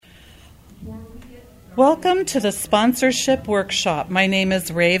Welcome to the Sponsorship Workshop. My name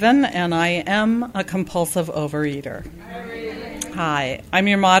is Raven, and I am a compulsive overeater. Hi, I'm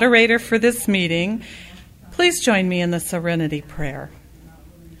your moderator for this meeting. Please join me in the Serenity Prayer.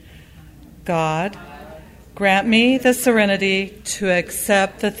 God, grant me the serenity to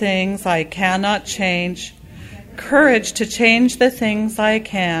accept the things I cannot change, courage to change the things I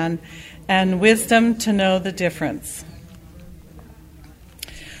can, and wisdom to know the difference.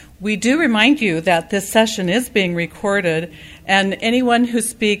 We do remind you that this session is being recorded, and anyone who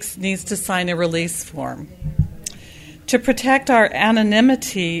speaks needs to sign a release form. To protect our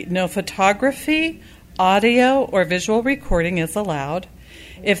anonymity, no photography, audio, or visual recording is allowed.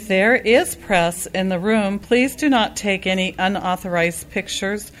 If there is press in the room, please do not take any unauthorized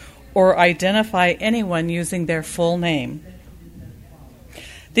pictures or identify anyone using their full name.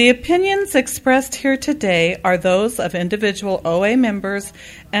 The opinions expressed here today are those of individual OA members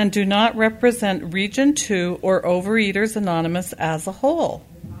and do not represent Region 2 or Overeaters Anonymous as a whole.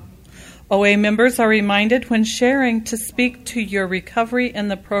 OA members are reminded when sharing to speak to your recovery in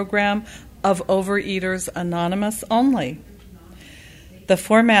the program of Overeaters Anonymous only. The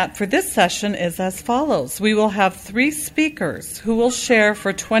format for this session is as follows. We will have 3 speakers who will share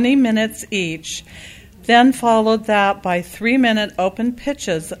for 20 minutes each, then followed that by 3-minute open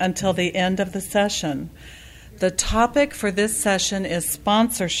pitches until the end of the session. The topic for this session is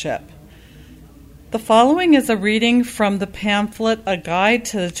sponsorship. The following is a reading from the pamphlet, A Guide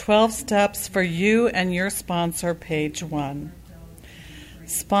to the 12 Steps for You and Your Sponsor, page 1.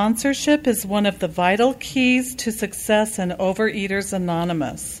 Sponsorship is one of the vital keys to success in Overeaters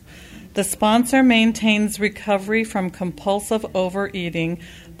Anonymous. The sponsor maintains recovery from compulsive overeating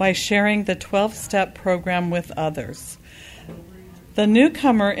by sharing the 12-step program with others. The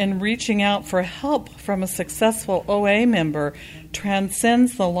newcomer, in reaching out for help from a successful OA member,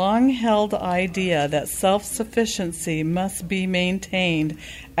 transcends the long-held idea that self-sufficiency must be maintained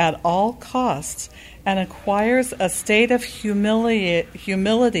at all costs and acquires a state of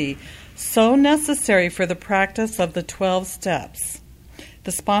humility so necessary for the practice of the 12 steps.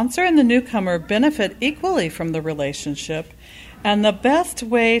 The sponsor and the newcomer benefit equally from the relationship, and the best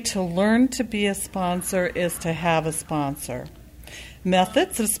way to learn to be a sponsor is to have a sponsor.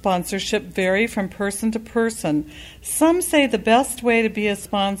 Methods of sponsorship vary from person to person. Some say the best way to be a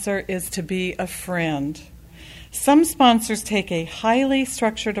sponsor is to be a friend. Some sponsors take a highly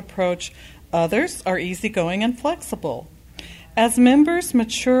structured approach. Others are easygoing and flexible. As members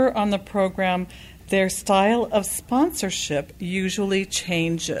mature on the program, their style of sponsorship usually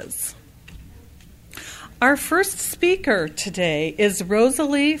changes. Our first speaker today is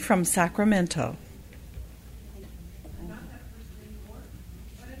Rosalie from Sacramento.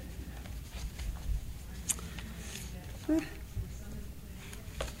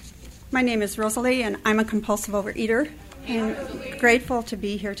 My name is Rosalie, and I'm a compulsive overeater, and grateful to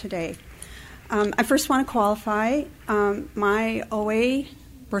be here today. I first want to qualify. My OA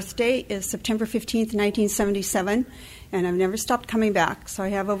birthday is September 15th, 1977, and I've never stopped coming back. So I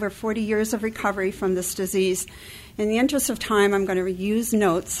have over 40 years of recovery from this disease. In the interest of time, I'm going to use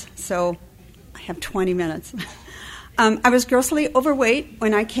notes, so I have 20 minutes. I was grossly overweight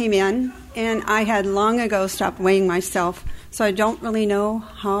when I came in, and I had long ago stopped weighing myself, so I don't really know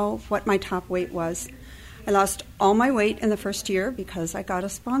what my top weight was. I lost all my weight in the first year because I got a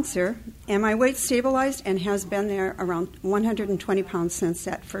sponsor, and my weight stabilized and has been there around 120 pounds since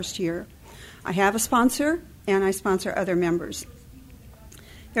that first year. I have a sponsor, and I sponsor other members.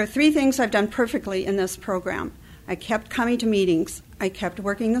 There are 3 things I've done perfectly in this program. I kept coming to meetings, I kept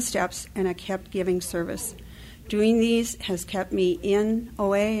working the steps, and I kept giving service. Doing these has kept me in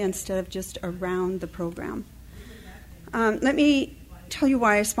OA instead of just around the program. Let me tell you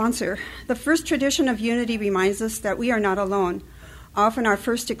why I sponsor. The first tradition of unity reminds us that we are not alone. Often our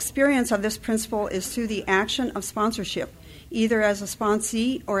first experience of this principle is through the action of sponsorship, either as a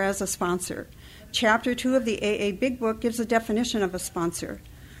sponsee or as a sponsor. Chapter 2 of the AA Big Book gives a definition of a sponsor.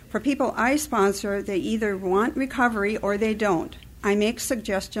 For people I sponsor, they either want recovery or they don't. I make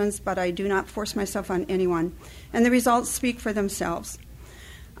suggestions, but I do not force myself on anyone, and the results speak for themselves.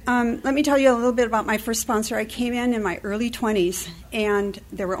 Let me tell you a little bit about my first sponsor. I came in my early 20s, and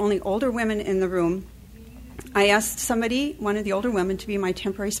there were only older women in the room. I asked one of the older women, to be my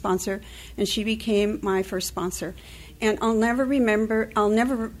temporary sponsor, and she became my first sponsor. And I'll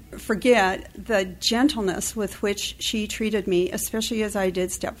never forget the gentleness with which she treated me, especially as I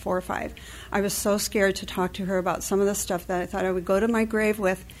did step 4 or 5. I was so scared to talk to her about some of the stuff that I thought I would go to my grave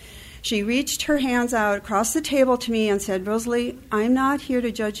with. She reached her hands out across the table to me and said, "Rosalie, I'm not here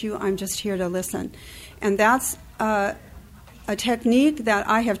to judge you. I'm just here to listen." And that's a a technique that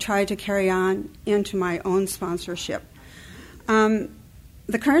I have tried to carry on into my own sponsorship.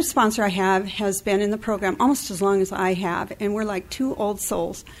 The current sponsor I have has been in the program almost as long as I have, and we're like two old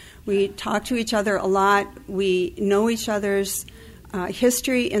souls. We talk to each other a lot. We know each other's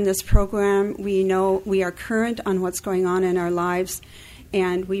history in this program. We know we are current on what's going on in our lives,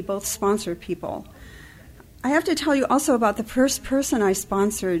 and we both sponsor people. I have to tell you also about the first person I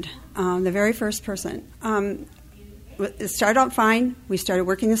sponsored, the very first person. It started out fine. We started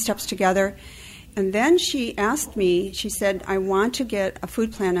working the steps together. And then she asked me, she said, I want to get a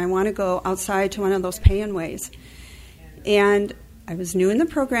food plan. I want to go outside to one of those pay-and-ways. And I was new in the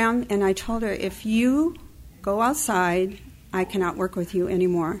program, and I told her, if you go outside, I cannot work with you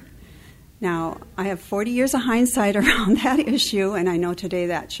anymore. Now, I have 40 years of hindsight around that issue, and I know today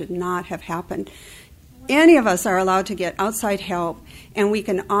that should not have happened. Any of us are allowed to get outside help, and we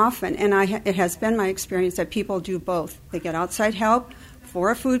can often, and it has been my experience that people do both. They get outside help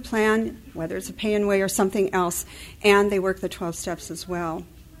for a food plan, whether it's a pay-and-way or something else, and they work the 12 steps as well.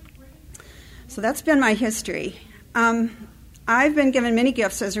 So that's been my history. I've been given many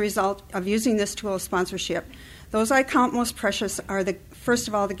gifts as a result of using this tool of sponsorship. Those I count most precious are, first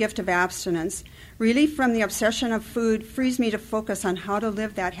of all, the gift of abstinence. Relief from the obsession of food frees me to focus on how to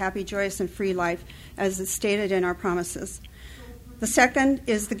live that happy, joyous, and free life, as is stated in our promises. The second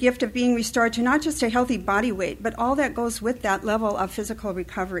is the gift of being restored to not just a healthy body weight, but all that goes with that level of physical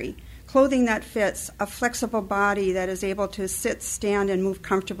recovery. Clothing that fits, a flexible body that is able to sit, stand, and move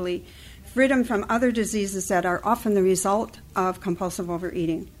comfortably. Freedom from other diseases that are often the result of compulsive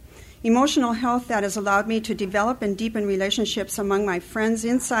overeating. Emotional health that has allowed me to develop and deepen relationships among my friends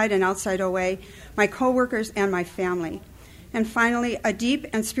inside and outside OA, my coworkers, and my family. And finally, a deep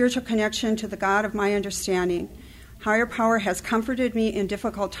and spiritual connection to the God of my understanding. Higher power has comforted me in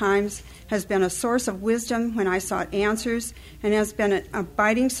difficult times, has been a source of wisdom when I sought answers, and has been an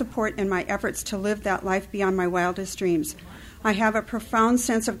abiding support in my efforts to live that life beyond my wildest dreams. I have a profound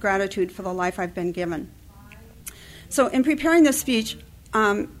sense of gratitude for the life I've been given. So in preparing this speech,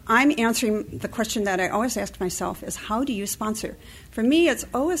 I'm answering the question that I always ask myself is, how do you sponsor? For me, it's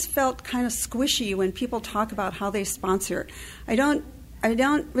always felt kind of squishy when people talk about how they sponsor. I don't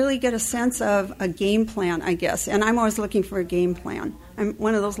really get a sense of a game plan, I guess, and I'm always looking for a game plan. I'm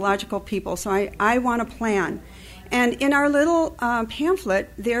one of those logical people, so I want a plan. And in our little pamphlet,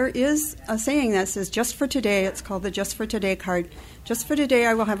 there is a saying that says, just for today. It's called the Just for Today card. Just for today,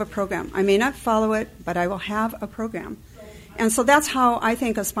 I will have a program. I may not follow it, but I will have a program. And so that's how I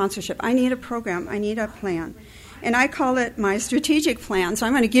think of sponsorship. I need a program. I need a plan. And I call it my strategic plan. So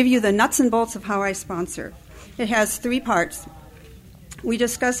I'm going to give you the nuts and bolts of how I sponsor. It has 3 parts. We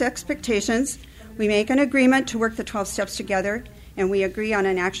discuss expectations. We make an agreement to work the 12 steps together, and we agree on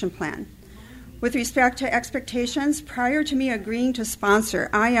an action plan. With respect to expectations, prior to me agreeing to sponsor,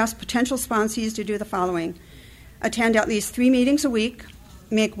 I ask potential sponsees to do the following. Attend at least 3 meetings a week,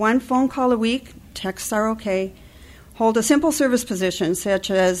 make 1 phone call a week, texts are okay, hold a simple service position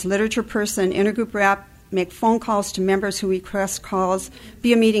such as literature person, intergroup rep, make phone calls to members who request calls,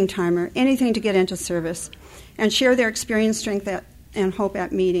 be a meeting timer, anything to get into service, and share their experience, strength, and hope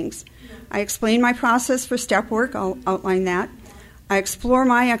at meetings. I explain my process for step work. I'll outline that. I explore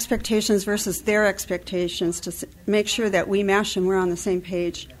my expectations versus their expectations to make sure that we mesh and we're on the same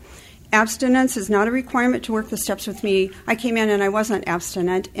page. Abstinence is not a requirement to work the steps with me. I came in and I wasn't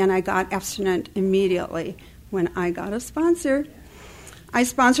abstinent, and I got abstinent immediately when I got a sponsor. I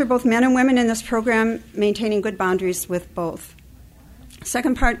sponsor both men and women in this program, maintaining good boundaries with both.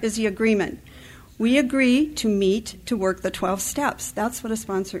 Second part is the agreement. We agree to meet to work the 12 steps. That's what a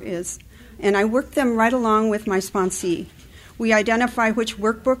sponsor is. And I work them right along with my sponsee. We identify which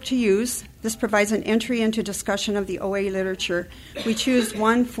workbook to use. This provides an entry into discussion of the OA literature. We choose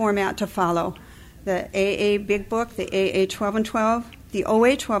one format to follow. The AA Big Book, the AA 12 and 12, the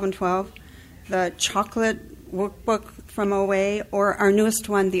OA 12 and 12, the chocolate workbook from OA, or our newest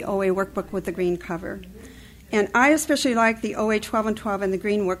one, the OA workbook with the green cover. And I especially like the OA 12 and 12 and the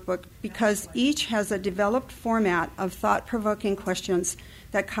green workbook because each has a developed format of thought-provoking questions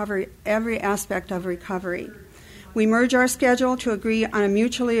that cover every aspect of recovery. We merge our schedule to agree on a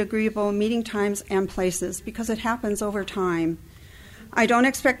mutually agreeable meeting times and places because it happens over time. I don't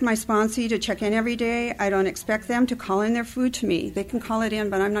expect my sponsee to check in every day. I don't expect them to call in their food to me. They can call it in,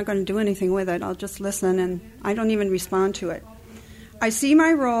 but I'm not going to do anything with it. I'll just listen, and I don't even respond to it. I see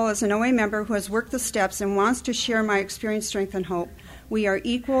my role as an OA member who has worked the steps and wants to share my experience, strength, and hope. We are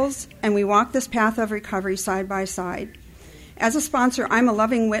equals, and we walk this path of recovery side by side. As a sponsor, I'm a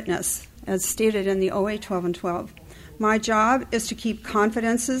loving witness, as stated in the OA 12 and 12. My job is to keep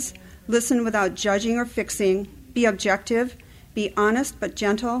confidences, listen without judging or fixing, be objective, Be honest but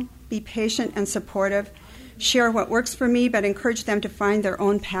gentle. Be patient and supportive. Share what works for me, but encourage them to find their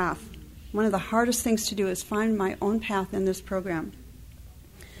own path. One of the hardest things to do is find my own path in this program.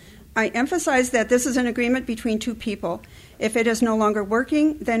 I emphasize that this is an agreement between two people. If it is no longer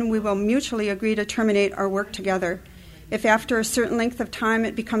working, then we will mutually agree to terminate our work together. If after a certain length of time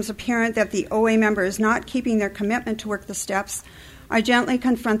it becomes apparent that the OA member is not keeping their commitment to work the steps, I gently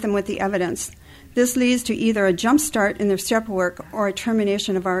confront them with the evidence. This leads to either a jump start in their step work or a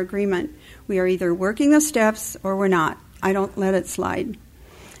termination of our agreement. We are either working the steps or we're not. I don't let it slide.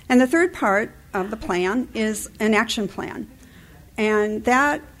 And the third part of the plan is an action plan. And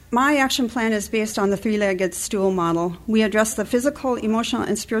my action plan is based on the three-legged stool model. We address the physical, emotional,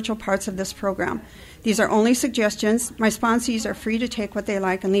 and spiritual parts of this program. These are only suggestions. My sponsees are free to take what they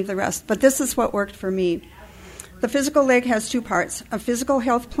like and leave the rest. But this is what worked for me. The physical leg has two parts, a physical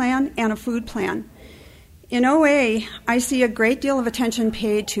health plan and a food plan. In OA, I see a great deal of attention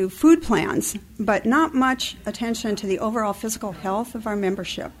paid to food plans, but not much attention to the overall physical health of our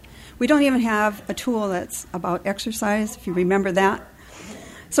membership. We don't even have a tool that's about exercise, if you remember that.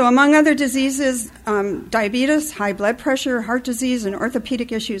 So among other diseases, diabetes, high blood pressure, heart disease, and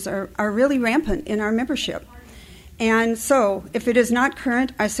orthopedic issues are really rampant in our membership. And so if it is not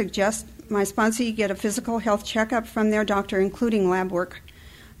current, I suggest my sponsee get a physical health checkup from their doctor, including lab work.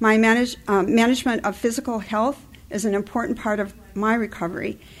 My management of physical health is an important part of my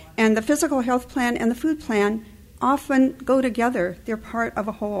recovery. And the physical health plan and the food plan often go together. They're part of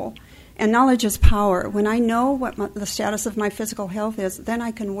a whole. And knowledge is power. When I know what the status of my physical health is, then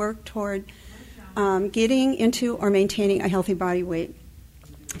I can work toward getting into or maintaining a healthy body weight.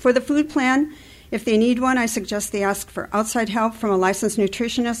 For the food plan, if they need one, I suggest they ask for outside help from a licensed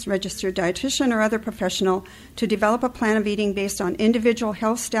nutritionist, registered dietitian, or other professional to develop a plan of eating based on individual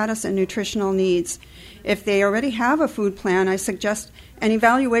health status and nutritional needs. If they already have a food plan, I suggest an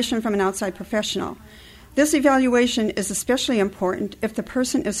evaluation from an outside professional. This evaluation is especially important if the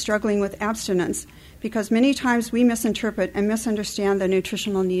person is struggling with abstinence, because many times we misinterpret and misunderstand the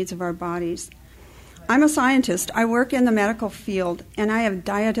nutritional needs of our bodies. I'm a scientist. I work in the medical field, and I have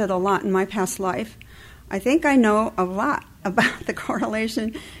dieted a lot in my past life. I think I know a lot about the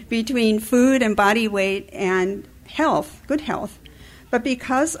correlation between food and body weight and health, good health. But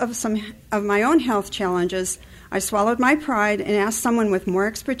because of some of my own health challenges, I swallowed my pride and asked someone with more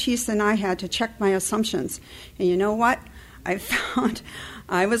expertise than I had to check my assumptions. And you know what? I found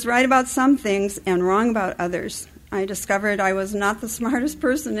I was right about some things and wrong about others. I discovered I was not the smartest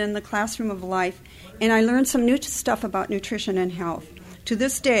person in the classroom of life, and I learned some new stuff about nutrition and health. To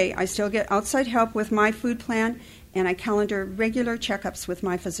this day, I still get outside help with my food plan, and I calendar regular checkups with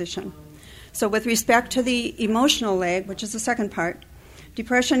my physician. So with respect to the emotional leg, which is the second part,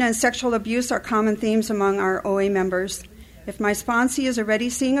 depression and sexual abuse are common themes among our OA members. If my sponsee is already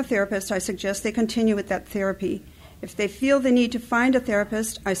seeing a therapist, I suggest they continue with that therapy. If they feel the need to find a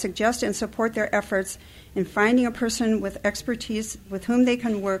therapist, I suggest and support their efforts in finding a person with expertise with whom they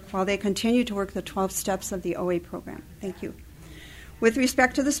can work while they continue to work the 12 steps of the OA program. Thank you. With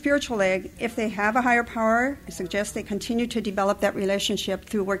respect to the spiritual leg, if they have a higher power, I suggest they continue to develop that relationship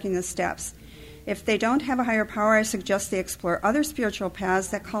through working the steps. If they don't have a higher power, I suggest they explore other spiritual paths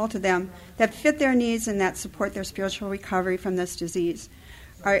that call to them, that fit their needs and that support their spiritual recovery from this disease.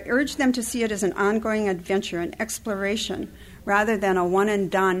 I urge them to see it as an ongoing adventure, an exploration, rather than a one and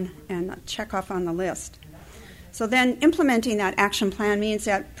done and a check off on the list. So then implementing that action plan means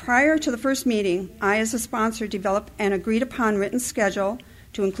that prior to the first meeting, I as a sponsor develop an agreed upon written schedule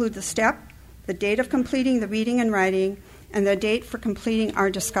to include the step, the date of completing the reading and writing, and the date for completing our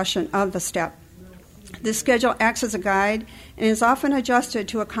discussion of the step. This schedule acts as a guide and is often adjusted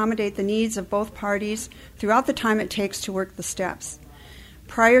to accommodate the needs of both parties throughout the time it takes to work the steps.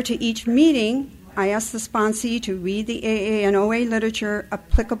 Prior to each meeting, I ask the sponsee to read the AA and OA literature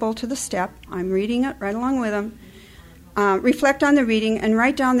applicable to the step. I'm reading it right along with them. Reflect on the reading and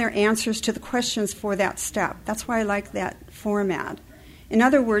write down their answers to the questions for that step. That's why I like that format. In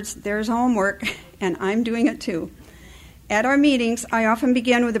other words, there's homework, and I'm doing it too. At our meetings, I often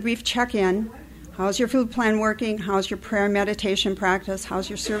begin with a brief check-in. How's your food plan working? How's your prayer and meditation practice? How's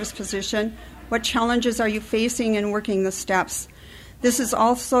your service position? What challenges are you facing in working the steps? This is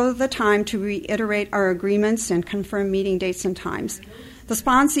also the time to reiterate our agreements and confirm meeting dates and times. The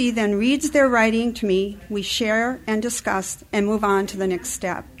sponsee then reads their writing to me, we share and discuss, and move on to the next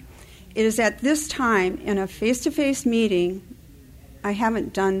step. It is at this time in a face-to-face meeting, I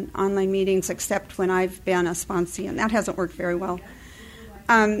haven't done online meetings except when I've been a sponsee, and that hasn't worked very well.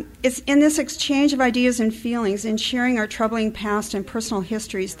 It's in this exchange of ideas and feelings, in sharing our troubling past and personal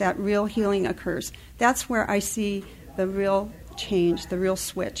histories, that real healing occurs. That's where I see the real change, the real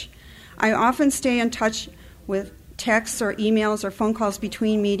switch. I often stay in touch with texts or emails or phone calls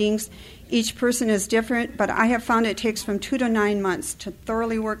between meetings. Each person is different, but I have found it takes from 2 to 9 months to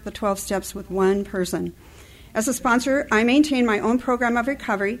thoroughly work the 12 steps with one person. As a sponsor, I maintain my own program of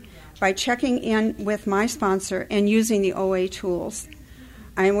recovery by checking in with my sponsor and using the OA tools.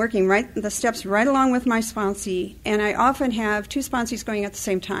 I am working the steps right along with my sponsee, and I often have 2 sponsees going at the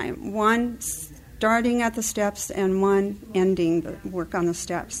same time, one starting at the steps and one ending the work on the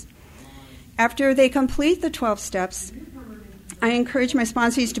steps. After they complete the 12 steps, I encourage my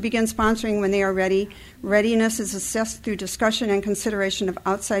sponsees to begin sponsoring when they are ready. Readiness is assessed through discussion and consideration of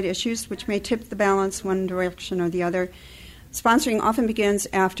outside issues, which may tip the balance one direction or the other. Sponsoring often begins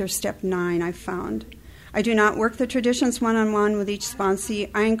after step 9, I've found. I do not work the traditions one-on-one with each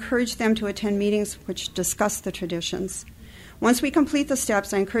sponsee. I encourage them to attend meetings which discuss the traditions. Once we complete the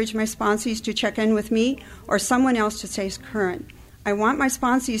steps, I encourage my sponsees to check in with me or someone else to stay current. I want my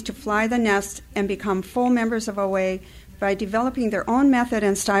sponsees to fly the nest and become full members of OA by developing their own method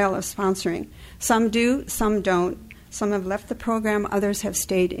and style of sponsoring. Some do, some don't. Some have left the program, others have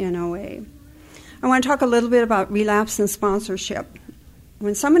stayed in OA. I want to talk a little bit about relapse and sponsorship.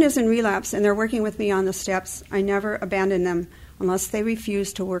 When someone is in relapse and they're working with me on the steps, I never abandon them unless they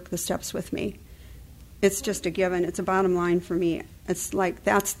refuse to work the steps with me. It's just a given. It's a bottom line for me. It's like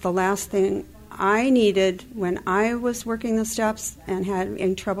that's the last thing I needed when I was working the steps and had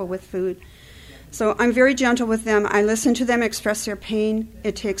in trouble with food. So I'm very gentle with them. I listen to them express their pain.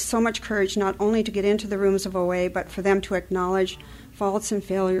 It takes so much courage not only to get into the rooms of OA, but for them to acknowledge faults and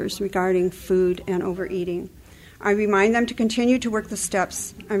failures regarding food and overeating. I remind them to continue to work the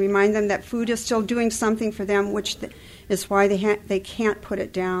steps. I remind them that food is still doing something for them, which is why they can't put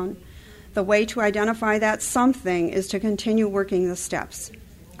it down. The way to identify that something is to continue working the steps.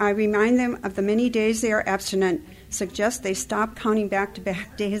 I remind them of the many days they are abstinent, suggest they stop counting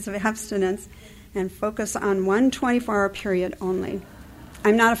back-to-back days of abstinence, and focus on one 24-hour period only.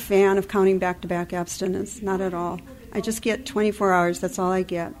 I'm not a fan of counting back-to-back abstinence, not at all. I just get 24 hours, that's all I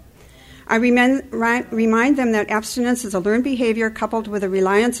get. I remind them that abstinence is a learned behavior coupled with a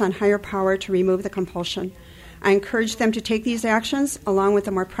reliance on higher power to remove the compulsion. I encourage them to take these actions along with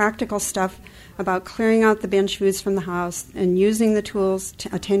the more practical stuff about clearing out the binge foods from the house and using the tools,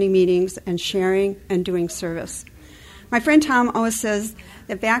 attending meetings, and sharing and doing service. My friend Tom always says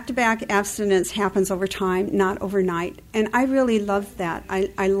that back-to-back abstinence happens over time, not overnight. And I really love that.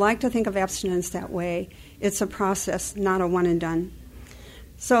 I like to think of abstinence that way. It's a process, not a one and done.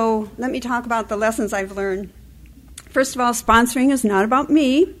 So let me talk about the lessons I've learned. First of all, sponsoring is not about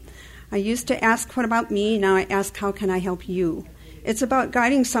me. I used to ask, what about me? Now I ask, how can I help you? It's about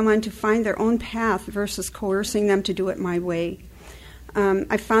guiding someone to find their own path versus coercing them to do it my way.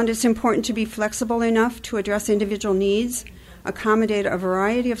 I found it's important to be flexible enough to address individual needs, accommodate a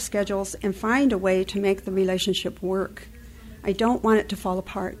variety of schedules, and find a way to make the relationship work. I don't want it to fall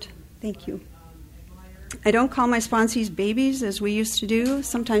apart. Thank you. I don't call my sponsees babies as we used to do.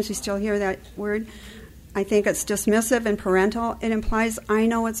 Sometimes we still hear that word. I think it's dismissive and parental. It implies I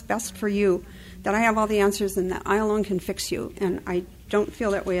know what's best for you, that I have all the answers and that I alone can fix you. And I don't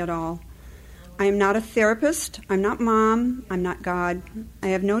feel that way at all. I am not a therapist. I'm not mom. I'm not God. I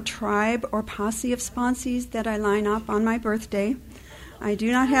have no tribe or posse of sponsees that I line up on my birthday. I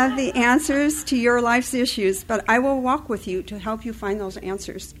do not have the answers to your life's issues, but I will walk with you to help you find those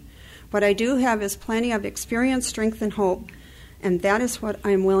answers. What I do have is plenty of experience, strength, and hope, and that is what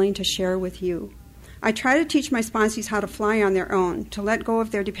I'm willing to share with you. I try to teach my sponsees how to fly on their own, to let go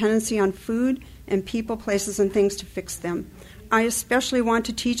of their dependency on food and people, places, and things to fix them. I especially want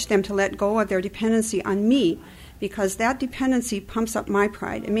to teach them to let go of their dependency on me, because that dependency pumps up my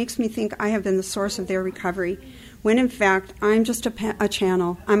pride. It makes me think I have been the source of their recovery, when in fact I'm just a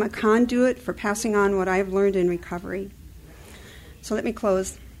channel. I'm a conduit for passing on what I've learned in recovery. So let me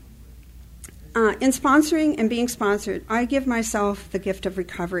close. In sponsoring and being sponsored, I give myself the gift of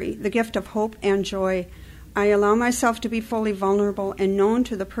recovery, the gift of hope and joy. I allow myself to be fully vulnerable and known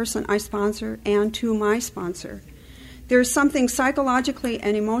to the person I sponsor and to my sponsor. There is something psychologically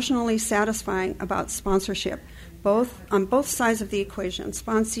and emotionally satisfying about sponsorship, on both sides of the equation,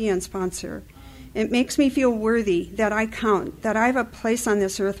 sponsee and sponsor. It makes me feel worthy, that I count, that I have a place on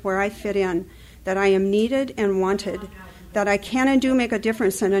this earth where I fit in, that I am needed and wanted, that I can and do make a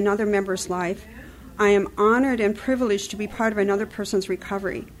difference in another member's life. I am honored and privileged to be part of another person's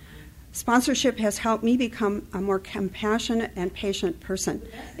recovery. Sponsorship has helped me become a more compassionate and patient person.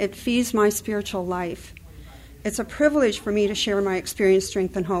 It feeds my spiritual life. It's a privilege for me to share my experience,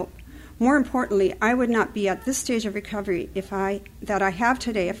 strength, and hope. More importantly, I would not be at this stage of recovery that I have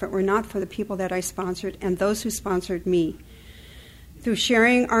today if it were not for the people that I sponsored and those who sponsored me. Through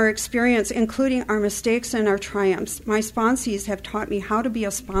sharing our experience, including our mistakes and our triumphs, my sponsees have taught me how to be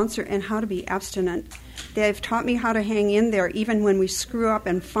a sponsor and how to be abstinent. They have taught me how to hang in there even when we screw up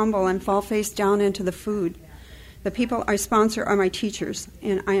and fumble and fall face down into the food. The people I sponsor are my teachers,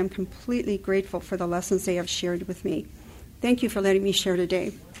 and I am completely grateful for the lessons they have shared with me. Thank you for letting me share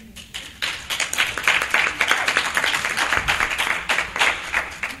today.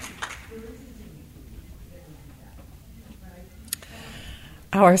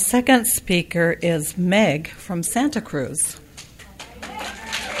 Our second speaker is Meg from Santa Cruz.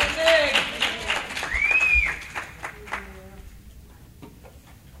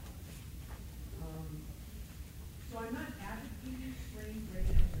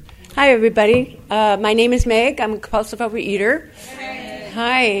 Hi, everybody. My name is Meg. I'm a compulsive overeater.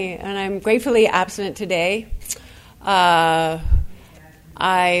 Hi, and I'm gratefully abstinent today. I've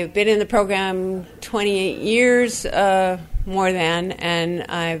been in the program 28 years, more than, and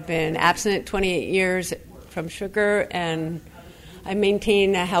I've been abstinent 28 years from sugar, and I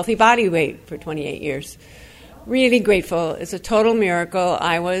maintained a healthy body weight for 28 years. Really grateful. It's a total miracle.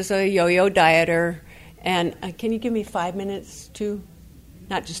 I was a yo-yo dieter, and can you give me 5 minutes, too?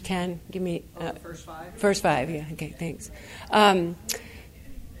 Not just 10. Give me... first 5? First 5, yeah. Okay, thanks. I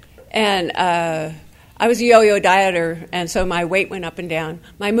was a yo-yo dieter, and so my weight went up and down.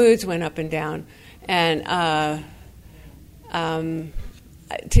 My moods went up and down. And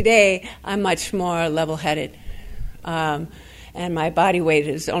today, I'm much more level-headed. And my body weight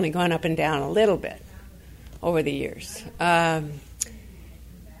has only gone up and down a little bit over the years.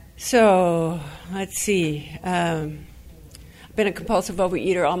 So, let's see. I've been a compulsive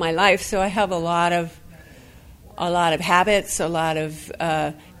overeater all my life, so I have a lot of habits, a lot of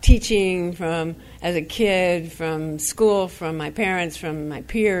teaching from as a kid, from school, from my parents, from my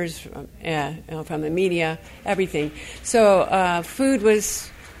peers, from the media, everything. So food was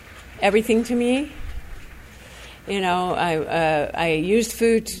everything to me. I used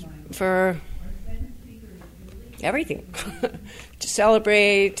food for everything, to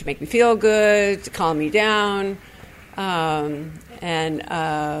celebrate, to make me feel good, to calm me down. I'm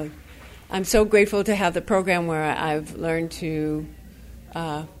so grateful to have the program where I've learned to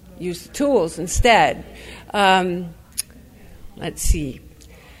use the tools instead. Let's see.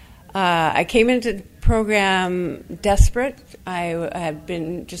 I came into the program desperate. I had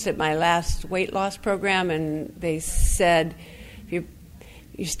been just at my last weight loss program, and they said, if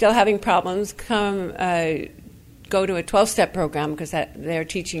you're still having problems, come go to a 12-step program, because they're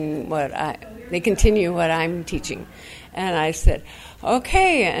teaching they continue what I'm teaching. And I said,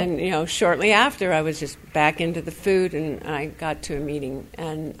 okay. And, shortly after, I was just back into the food, and I got to a meeting.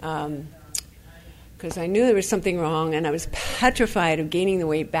 And because I knew there was something wrong, and I was petrified of gaining the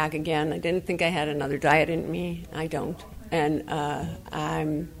weight back again. I didn't think I had another diet in me. I don't. And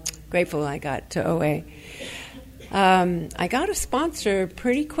I'm grateful I got to OA. I got a sponsor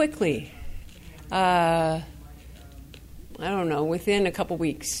pretty quickly. I don't know, within a couple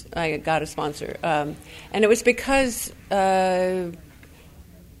weeks, I got a sponsor. And it was because I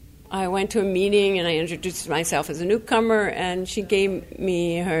went to a meeting and I introduced myself as a newcomer, and she gave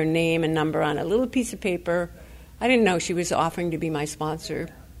me her name and number on a little piece of paper. I didn't know she was offering to be my sponsor,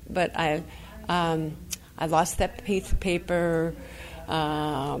 but I lost that piece of paper.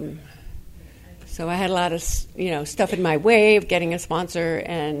 So I had a lot of, stuff in my way of getting a sponsor,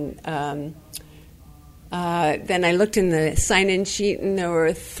 and then I looked in the sign-in sheet, and there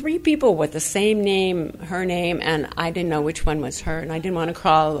were 3 people with the same name, her name, and I didn't know which one was her, and I didn't want to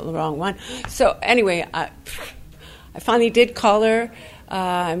call the wrong one. So anyway, I finally did call her.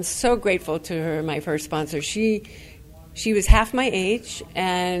 I'm so grateful to her, my first sponsor. She was half my age,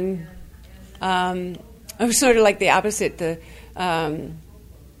 and I was sort of like the opposite.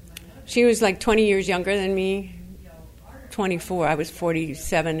 She was like 20 years younger than me. 24. I was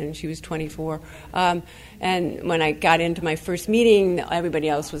 47 and she was 24. And when I got into my first meeting, everybody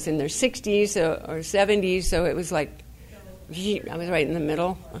else was in their 60s or 70s, so it was like, I was right in the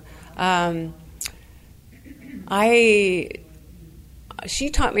middle. She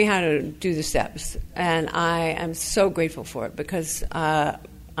taught me how to do the steps, and I am so grateful for it, because I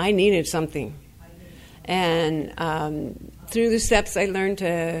needed something. And through the steps, I learned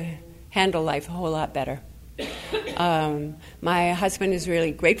to handle life a whole lot better. My husband is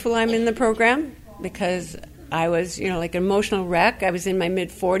really grateful I'm in the program, because I was, like an emotional wreck. I was in my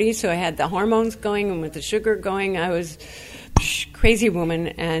mid-40s, so I had the hormones going, and with the sugar going, I was a crazy woman.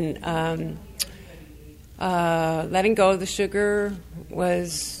 And letting go of the sugar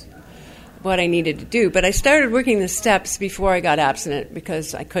was what I needed to do. But I started working the steps before I got abstinent,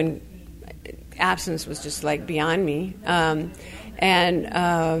 because I couldn't. Abstinence was just like beyond me.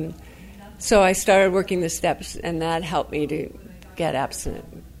 And so I started working the steps, and that helped me to get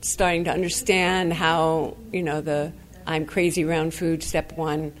abstinent. Starting to understand how, the I'm crazy around food, step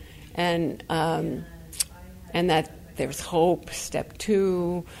 1, and that there's hope, step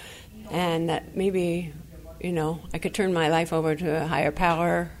 2, and that maybe, I could turn my life over to a higher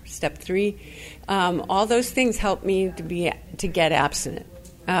power, step 3. All those things helped me to get abstinent.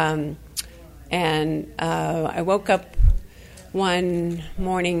 And I woke up one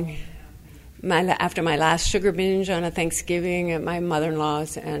morning after my last sugar binge on a Thanksgiving at my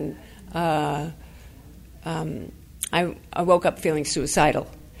mother-in-law's, and I woke up feeling suicidal.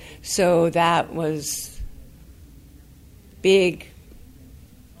 So that was big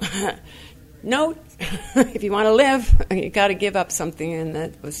note. If you want to live, you got to give up something, and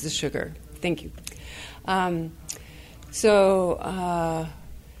that was the sugar. Thank you.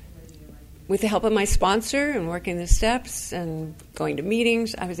 With the help of my sponsor and working the steps and going to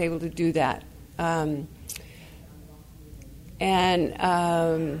meetings, I was able to do that.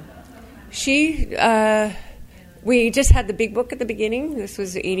 We just had the big book at the beginning. This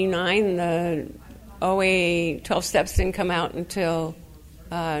was 89. The OA 12 Steps didn't come out until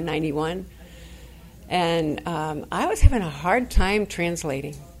 91. And I was having a hard time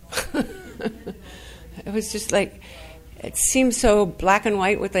translating. It was just like, it seemed so black and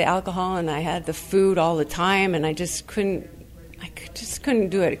white with the alcohol, and I had the food all the time, and I just couldn't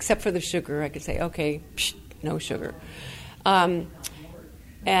do it, except for the sugar. I could say, okay, no sugar. And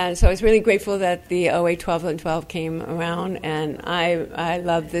so I was really grateful that the OA 12 and 12 came around, and I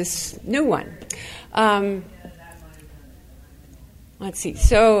love this new one. Let's see.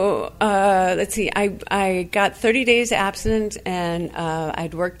 So, I got 30 days abstinent, and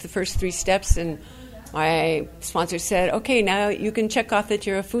I'd worked the first 3 steps, and my sponsor said, okay, now you can check off that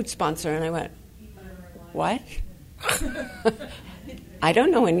you're a food sponsor. And I went, what? I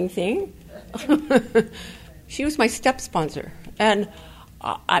don't know anything. She was my step sponsor. And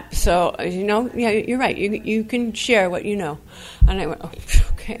yeah, you're right. You can share what you know. And I went, oh,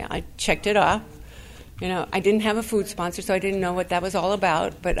 okay, I checked it off. I didn't have a food sponsor, so I didn't know what that was all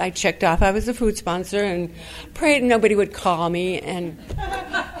about. But I checked off I was a food sponsor and prayed nobody would call me. And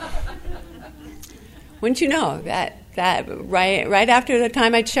wouldn't you know that right after the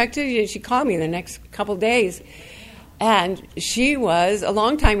time I checked it, she called me the next couple days. And she was a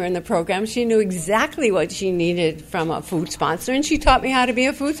long timer in the program. She knew exactly what she needed from a food sponsor, and she taught me how to be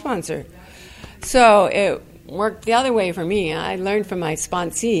a food sponsor. So it worked the other way for me. I learned from my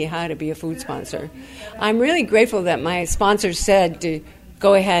sponsee how to be a food sponsor. I'm really grateful that my sponsor said to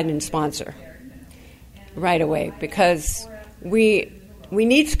go ahead and sponsor right away, because we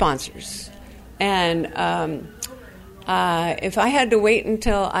need sponsors. And if I had to wait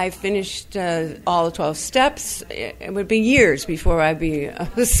until I finished all the 12 steps, it would be years before I'd be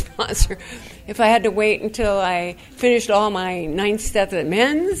a sponsor. If I had to wait until I finished all my 9th step at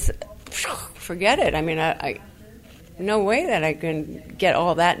men's, forget it. I mean, I no way that I can get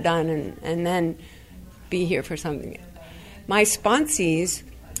all that done and then be here for something. My sponsees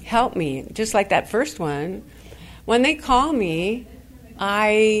help me, just like that first one. When they call me,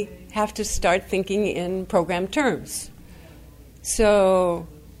 I have to start thinking in program terms. So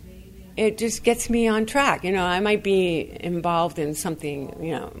it just gets me on track. I might be involved in something,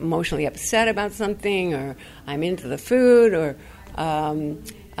 emotionally upset about something, or I'm into the food, or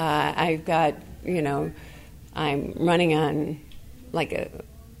I've got, I'm running on like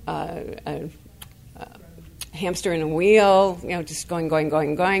a hamster in a wheel, just going,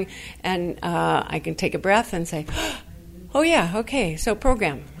 and I can take a breath and say, oh yeah, okay, so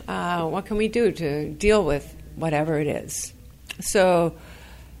program. What can we do to deal with whatever it is? So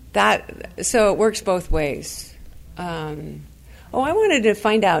it works both ways. I wanted to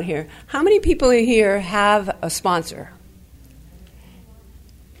find out here, how many people here have a sponsor?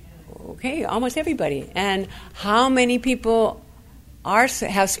 Okay, almost everybody. And how many people have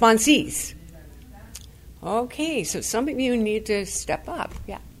sponsees? Okay, so some of you need to step up.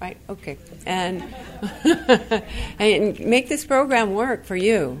 Yeah, right, okay. And, and make this program work for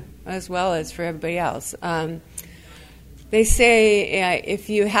you as well as for everybody else. They say if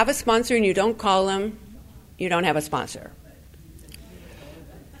you have a sponsor and you don't call them, you don't have a sponsor.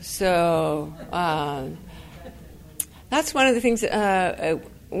 So that's one of the things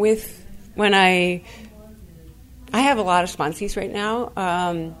when I have a lot of sponsees right now,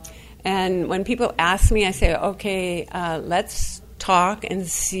 and when people ask me, I say, okay, let's talk and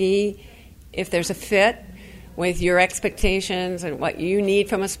see if there's a fit with your expectations and what you need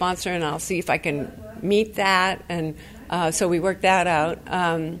from a sponsor, and I'll see if I can meet that. And so we work that out.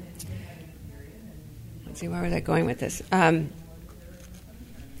 Let's see, where was I going with this?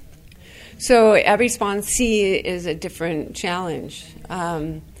 So every sponsee is a different challenge.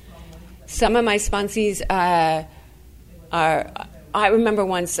 Some of my sponsees are. I remember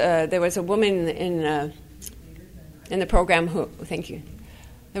once there was a woman in the program who. Thank you.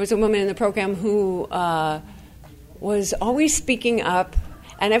 There was a woman in the program who was always speaking up,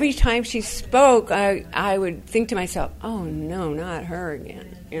 and every time she spoke, I would think to myself, "Oh no, not her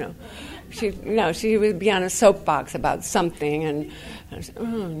again!" She would be on a soapbox about something, and I was, "Oh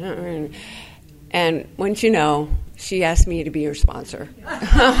no!" And once you know, she asked me to be her sponsor.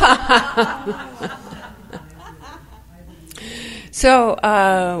 So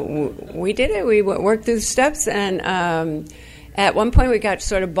we did it. We worked through the steps, and at one point we got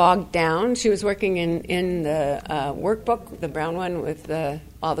sort of bogged down. She was working in the workbook, the brown one, with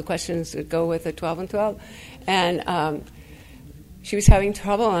all the questions that go with the 12 and 12. And she was having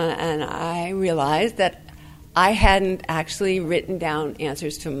trouble, and I realized that I hadn't actually written down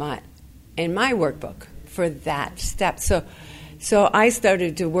answers in my workbook for that step. So I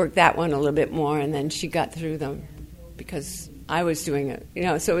started to work that one a little bit more, and then she got through them because I was doing it.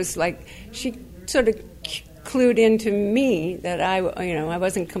 So it was like she sort of clued into me that I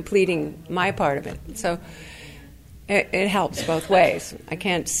wasn't completing my part of it. So it helps both ways. I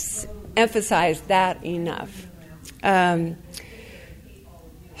can't emphasize that enough.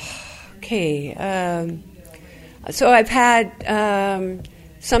 So I've had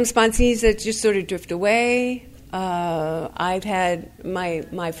some sponsees that just sort of drift away. I've had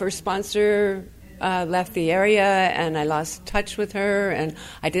my first sponsor left the area, and I lost touch with her, and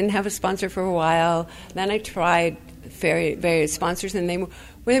I didn't have a sponsor for a while. Then I tried various sponsors, and they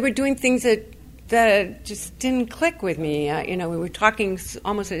were doing things that just didn't click with me. We were talking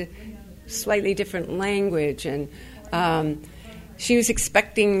almost a slightly different language, and she was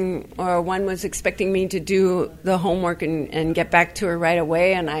expecting, or one was expecting me to do the homework and get back to her right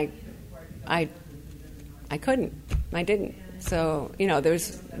away, and I couldn't. I didn't. So, there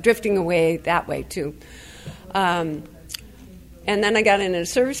was drifting away that way, too. And then I got in a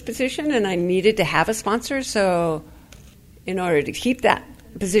service position, and I needed to have a sponsor, so in order to keep that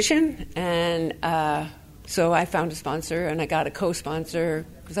position, and so I found a sponsor, and I got a co-sponsor,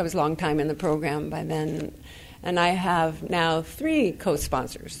 because I was a long time in the program by then, and I have now 3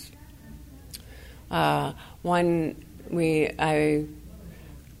 co-sponsors. One, we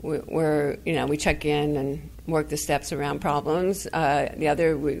check in and work the steps around problems. The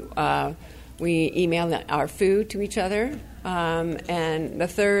other, we email our food to each other. And the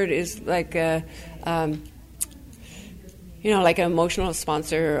third is like like an emotional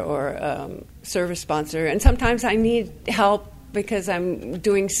sponsor or service sponsor. And sometimes I need help because I'm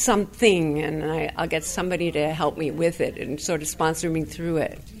doing something, and I'll get somebody to help me with it and sort of sponsor me through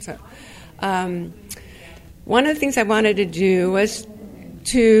it. So, one of the things I wanted to do was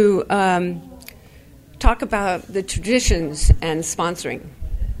to talk about the traditions and sponsoring.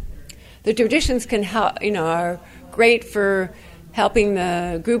 The traditions can help, are great for helping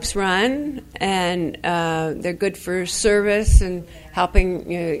the groups run, and they're good for service and helping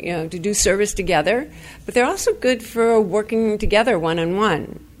to do service together. But they're also good for working together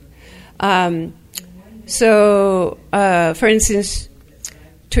one-on-one. For instance,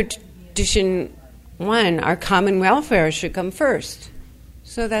 tradition 1, our common welfare should come first.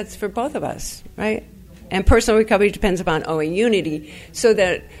 So that's for both of us, right? And personal recovery depends upon OA unity, so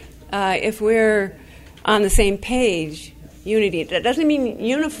that if we're on the same page, unity, that doesn't mean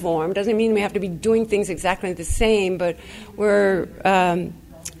uniform, doesn't mean we have to be doing things exactly the same, but we're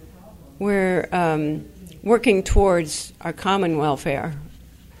working towards our common welfare.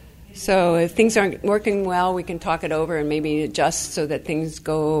 So if things aren't working well, we can talk it over and maybe adjust so that things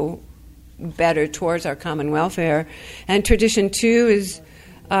go better towards our common welfare. And tradition 2 is,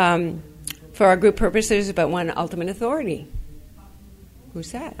 for our group purposes, about one ultimate authority.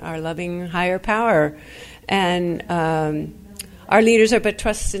 Who's that? Our loving higher power. And our leaders are but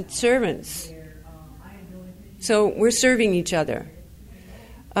trusted servants. So we're serving each other.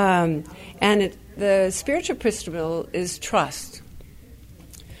 The spiritual principle is trust.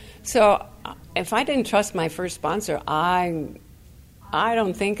 So if I didn't trust my first sponsor, I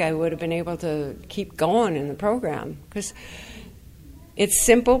don't think I would have been able to keep going in the program, because it's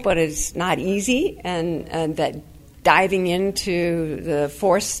simple, but it's not easy, and that diving into the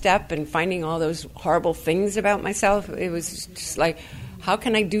 4th step and finding all those horrible things about myself, it was just like, how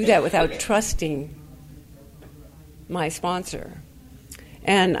can I do that without trusting my sponsor?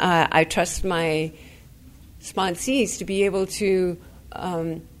 And I trust my sponsees to be able to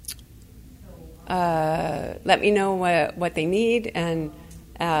let me know what they need and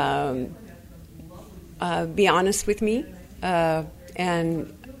be honest with me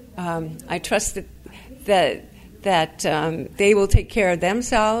and I trust that they will take care of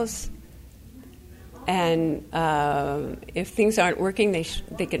themselves, and if things aren't working,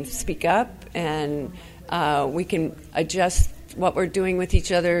 they can speak up, and we can adjust what we're doing with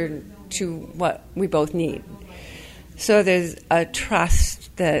each other to what we both need. So there's a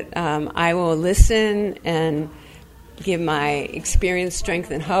trust that I will listen and give my experience,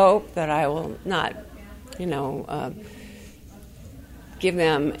 strength, and hope, that I will not, give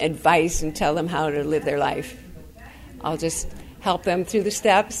them advice and tell them how to live their life. I'll just help them through the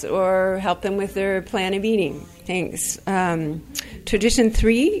steps or help them with their plan of eating. Thanks. Tradition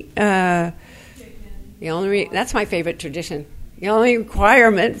 3, that's my favorite tradition. The only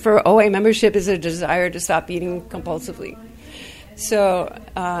requirement for OA membership is a desire to stop eating compulsively. So,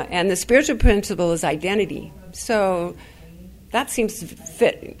 and the spiritual principle is identity. So that seems to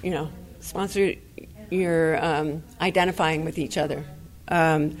fit, sponsor, you're identifying with each other.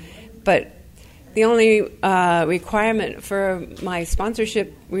 But the only requirement for my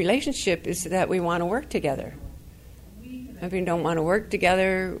sponsorship relationship is that we want to work together. If we don't want to work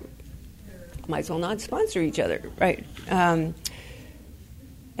together, might as well not sponsor each other, right?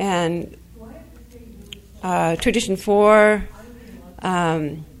 And tradition 4,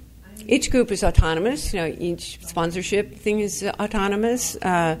 each group is autonomous. Each sponsorship thing is autonomous,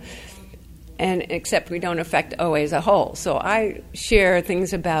 and except we don't affect OA as a whole. So I share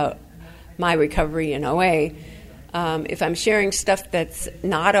things about my recovery in OA. If I'm sharing stuff that's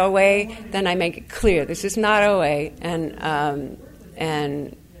not OA, then I make it clear this is not OA,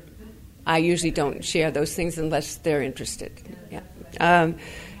 and I usually don't share those things unless they're interested. Yeah.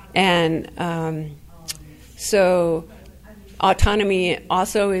 So autonomy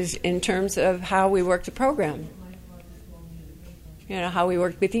also is in terms of how we work the program, how we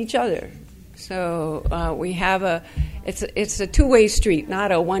work with each other. So we have it's a two-way street,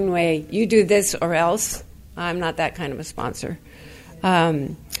 not a one-way, you do this or else. I'm not that kind of a sponsor.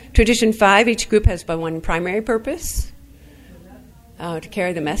 Tradition 5, each group has but one primary purpose, to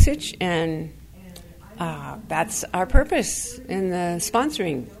carry the message, and that's our purpose in the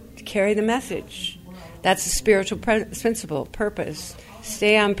sponsoring, to carry the message. That's the spiritual principle, purpose.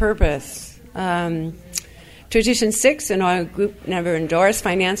 Stay on purpose. Tradition 6, an OA group never endorse,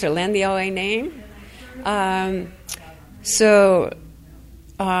 finance, or lend the OA name. So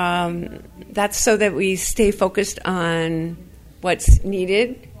that's so that we stay focused on what's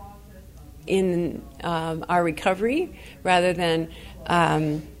needed in our recovery, rather than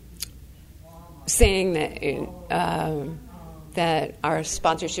saying that our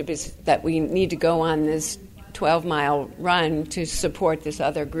sponsorship is that we need to go on this 12-mile run to support this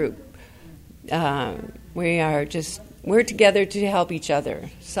other group. We're together to help each other.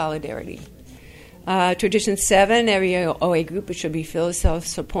 Solidarity. Tradition 7, every OA group should be filled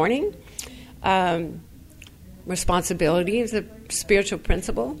self-supporting. Responsibility is a spiritual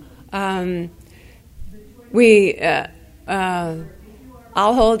principle. I'll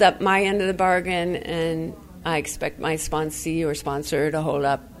hold up my end of the bargain, and I expect my sponsee or sponsor to hold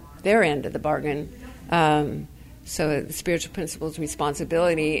up their end of the bargain. So the spiritual principle is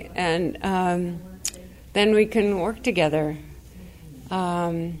responsibility, and then we can work together.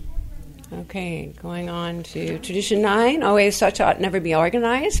 Okay, going on to Tradition 9. OA as such ought never be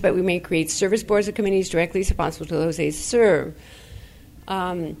organized, but we may create service boards or committees directly responsible to those they serve.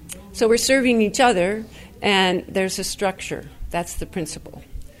 So we're serving each other, and there's a structure. That's the principle.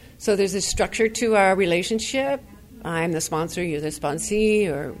 So there's a structure to our relationship. I'm the sponsor, you're the sponsee,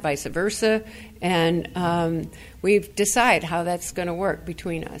 or vice versa. And we've decided how that's going to work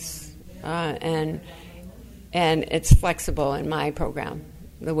between us. And it's flexible in my program,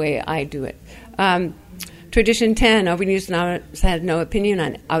 the way I do it. Tradition 10, OB had no opinion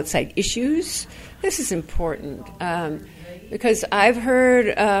on outside issues. This is important because I've heard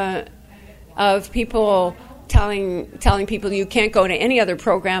of people telling people you can't go to any other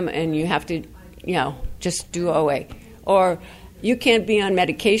program and you have to, just do OA. Or you can't be on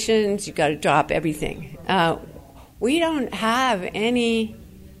medications, you've got to drop everything. We don't have any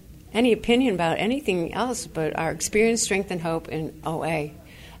opinion about anything else but our experience, strength, and hope in OA,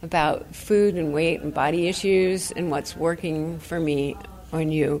 about food and weight and body issues and what's working for me or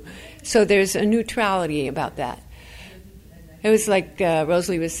you. So there's a neutrality about that. It was like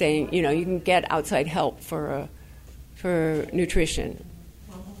Rosalie was saying, you can get outside help for nutrition,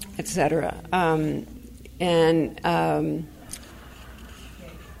 etc. 1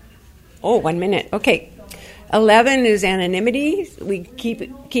 minute. Okay. 11 is anonymity. We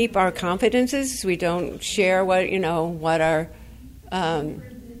keep our confidences. We don't share what our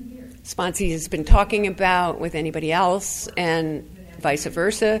sponsee has been talking about with anybody else, and vice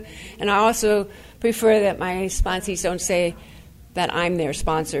versa. And I also prefer that my sponsees don't say that I'm their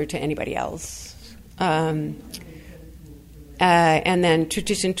sponsor to anybody else. And then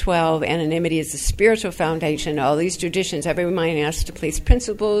Tradition 12, anonymity is the spiritual foundation. All these traditions are reminding us to place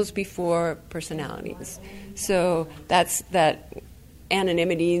principles before personalities. So that's that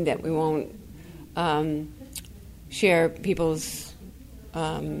anonymity, that we won't share people's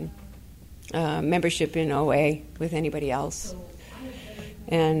membership in OA with anybody else.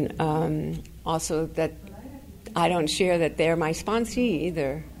 And also that I don't share that they're my sponsee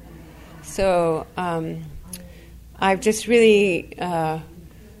either. So I've just really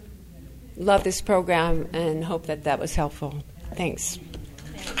loved this program and hope that that was helpful. Thanks.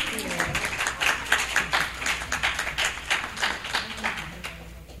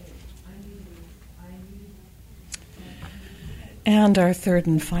 And our third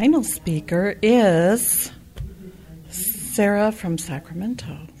and final speaker is Sarah from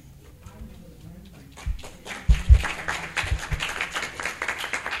Sacramento.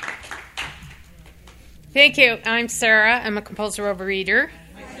 Thank you. I'm Sarah. I'm a compulsive overeater.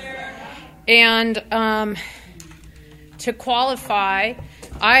 Hi, Sarah. And to qualify,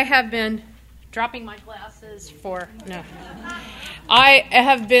 I have been dropping my glasses for no. I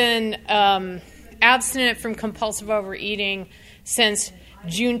have been abstinent from compulsive overeating since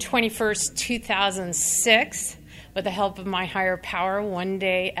June 21st, 2006, with the help of my higher power, one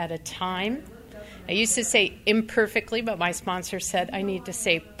day at a time. I used to say imperfectly, but my sponsor said I need to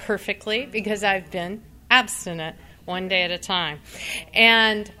say perfectly because I've been abstinent one day at a time.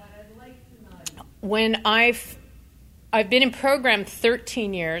 And when I've been in program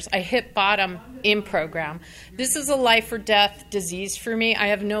 13 years, I hit bottom in program. This is a life or death disease for me. I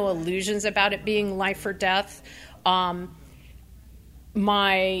have no illusions about it being life or death.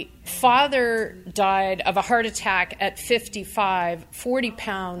 My father died of a heart attack at 55, 40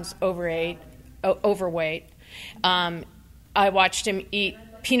 pounds overweight. I watched him eat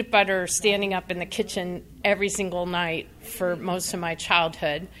peanut butter standing up in the kitchen every single night for most of my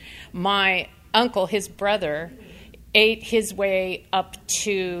childhood. My uncle, his brother, ate his way up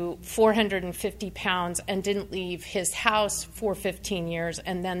to 450 pounds and didn't leave his house for 15 years.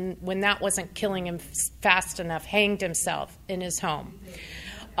 And then when that wasn't killing him fast enough, hanged himself in his home.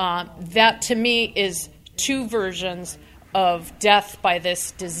 That to me is two versions of death by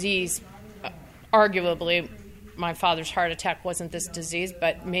this disease. Arguably, my father's heart attack wasn't this disease,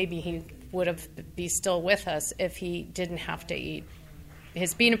 but maybe he would have be still with us if he didn't have to eat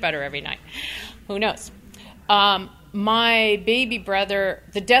his peanut butter every night. Who knows? My baby brother,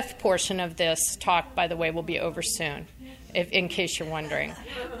 the death portion of this talk, by the way, will be over soon, in case you're wondering.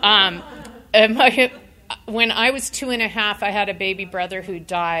 When I was 2.5, I had a baby brother who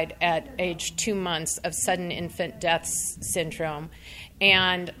died at age 2 months of sudden infant death syndrome.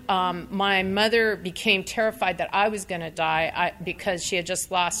 And my mother became terrified that I was going to die because she had just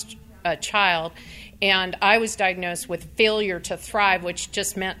lost a child. And I was diagnosed with failure to thrive, which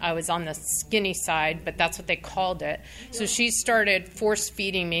just meant I was on the skinny side, but that's what they called it. So she started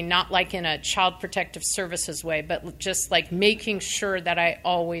force-feeding me, not like in a child protective services way, but just like making sure that I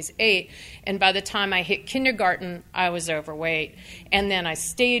always ate. And by the time I hit kindergarten, I was overweight. And then I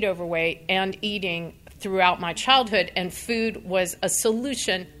stayed overweight and eating throughout my childhood, and food was a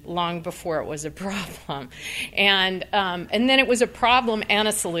solution long before it was a problem. And then it was a problem and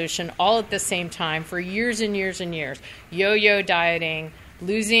a solution all at the same time for years and years and years. Yo-yo dieting,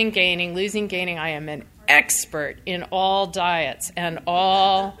 losing, gaining. I am an expert in all diets and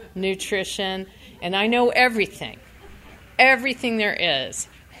all nutrition, and I know everything there is.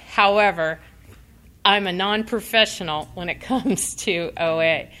 However, I'm a non-professional when it comes to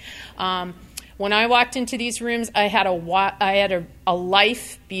OA. When I walked into these rooms, I had a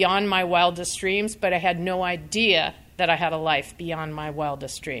life beyond my wildest dreams, but I had no idea that I had a life beyond my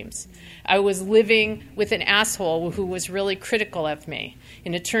wildest dreams. I was living with an asshole who was really critical of me.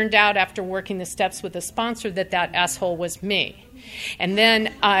 And it turned out after working the steps with a sponsor that asshole was me. And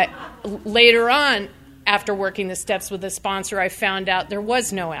then later on, after working the steps with a sponsor, I found out there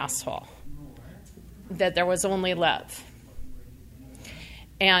was no asshole, that there was only love.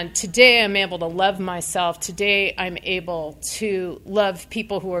 And today I'm able to love myself. Today I'm able to love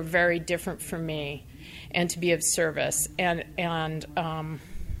people who are very different from me and to be of service. And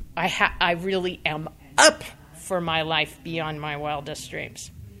I really am up for my life beyond my wildest dreams.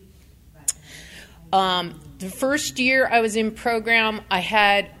 The first year I was in program, I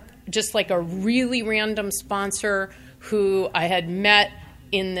had just like a really random sponsor who I had met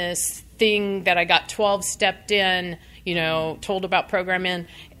in this thing that I got 12-stepped in, told about Program In.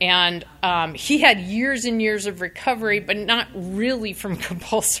 And he had years and years of recovery, but not really from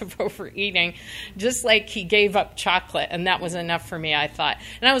compulsive overeating, just like he gave up chocolate, and that was enough for me, I thought.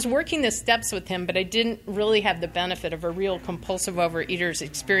 And I was working the steps with him, but I didn't really have the benefit of a real compulsive overeater's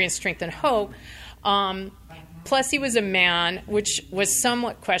experience, strength, and hope. Plus, he was a man, which was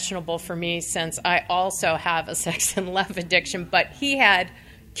somewhat questionable for me since I also have a sex and love addiction. But he had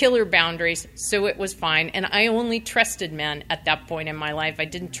killer boundaries, so it was fine. And I only trusted men at that point in my life. I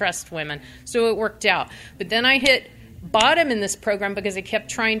didn't trust women, so it worked out. But then I hit bottom in this program because I kept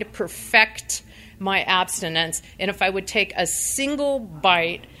trying to perfect my abstinence. And if I would take a single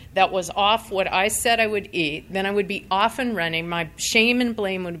bite that was off what I said I would eat, then I would be off and running. My shame and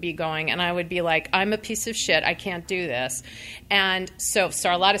blame would be going, and I would be like, I'm a piece of shit. I can't do this. And so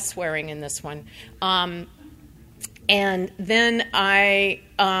a lot of swearing in this one. And then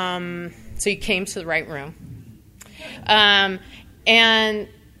so you came to the right room. And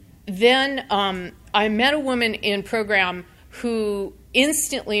then I met a woman in program who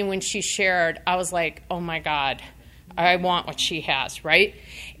instantly, when she shared, I was like, oh my God, I want what she has, right?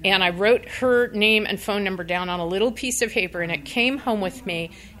 And I wrote her name and phone number down on a little piece of paper, and it came home with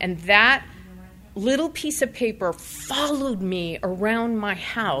me, and that little piece of paper followed me around my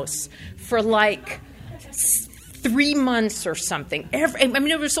house for like 3 months or something.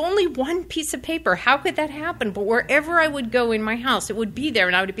 There was only one piece of paper. How could that happen? But wherever I would go in my house, it would be there,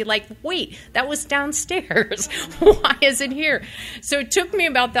 and I would be like, wait, that was downstairs. Why is it here? So it took me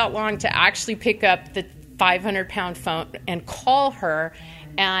about that long to actually pick up the 500-pound phone and call her,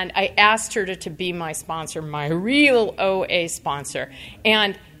 and I asked her to be my sponsor, my real OA sponsor,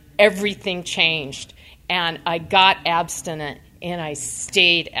 and everything changed, and I got abstinent, and I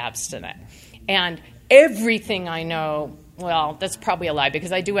stayed abstinent, and everything I know, well, that's probably a lie,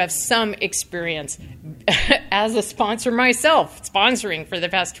 because I do have some experience as a sponsor myself, sponsoring for the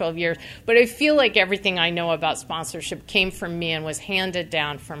past 12 years, but I feel like everything I know about sponsorship came from me and was handed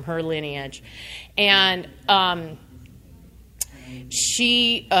down from her lineage. And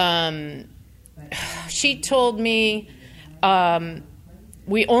she told me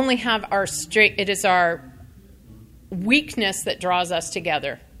we only have our strength. It is our weakness that draws us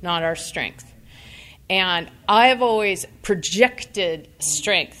together, not our strength. And I've always projected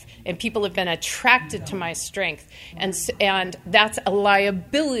strength, and people have been attracted to my strength. And that's a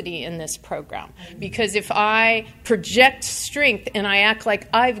liability in this program. Because if I project strength and I act like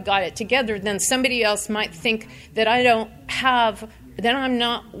I've got it together, then somebody else might think that I don't have, that I'm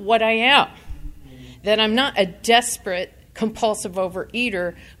not what I am. That I'm not a desperate, compulsive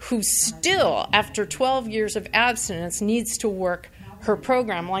overeater who still, after 12 years of abstinence, needs to work her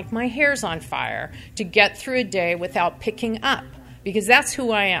program like my hair's on fire to get through a day without picking up, because that's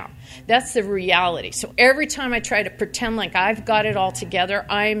who I am. That's the reality. So every time I try to pretend like I've got it all together,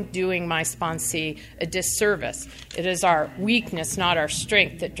 I'm doing my sponsee a disservice. It is our weakness, not our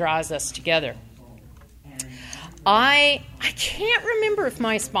strength, that draws us together. I can't remember if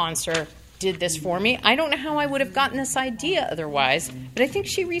my sponsor did this for me. I don't know how I would have gotten this idea otherwise, but I think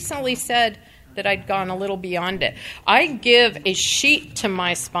she recently said that I'd gone a little beyond it. I give a sheet to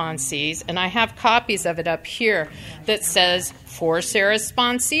my sponsees, and I have copies of it up here that says, for Sarah's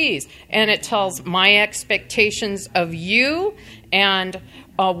sponsees. And it tells my expectations of you and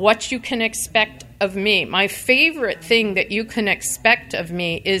what you can expect of me. My favorite thing that you can expect of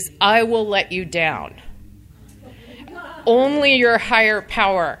me is I will let you down. Only your higher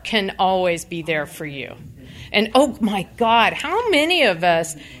power can always be there for you. And oh my God, how many of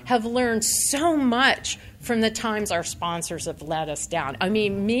us have learned so much from the times our sponsors have let us down? I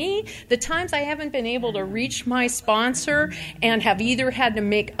mean, the times I haven't been able to reach my sponsor and have either had to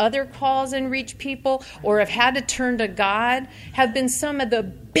make other calls and reach people or have had to turn to God have been some of the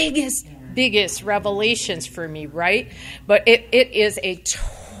biggest revelations for me, right? But it is a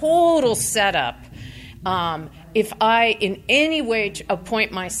total setup. If I in any way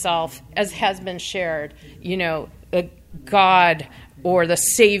appoint myself, as has been shared, a God or the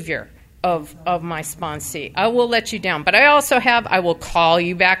Savior of my sponsee, I will let you down. But I will call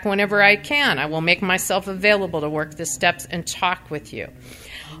you back whenever I can. I will make myself available to work the steps and talk with you.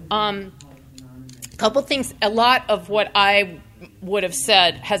 Couple things, a lot of what I would have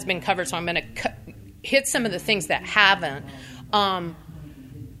said has been covered, so I'm going to hit some of the things that haven't. I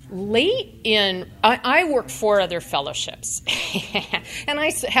work 4 other fellowships, and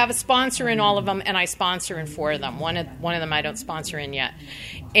I have a sponsor in all of them, and I sponsor in 4 of them. One of them I don't sponsor in yet.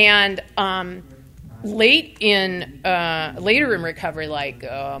 And later in recovery, like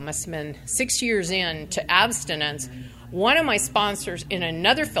must have been 6 years in to abstinence, one of my sponsors in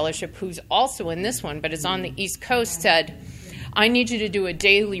another fellowship, who's also in this one but is on the East Coast, said, I need you to do a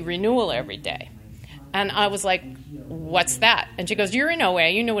daily renewal every day. And I was like, what's that? And she goes, you're in OA,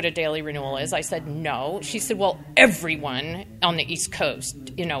 you know what a daily renewal is. I said, no. She said, well, everyone on the East Coast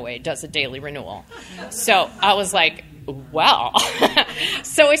in OA does a daily renewal. So I was like, well.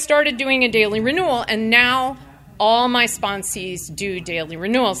 So I started doing a daily renewal, and now all my sponsees do daily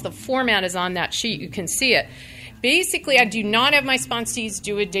renewals. The format is on that sheet. You can see it. Basically, I do not have my sponsees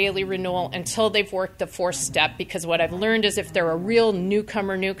do a daily renewal until they've worked the 4th step, because what I've learned is if they're a real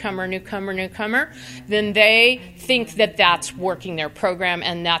newcomer, then they think that that's working their program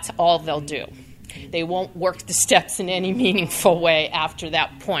and that's all they'll do. They won't work the steps in any meaningful way after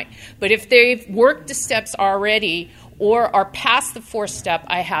that point. But if they've worked the steps already or are past the 4th step,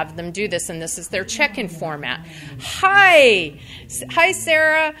 I have them do this, and this is their check-in format. Hi,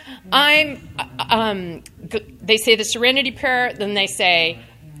 Sarah. They say the Serenity Prayer, then they say,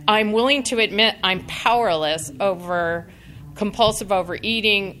 I'm willing to admit I'm powerless over compulsive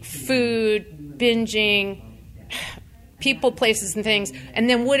overeating, food, binging, people, places, and things, and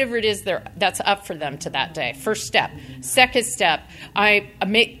then whatever it is that's up for them to that day. 1st step. 2nd step, I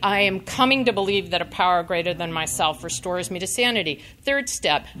am coming to believe that a power greater than myself restores me to sanity. 3rd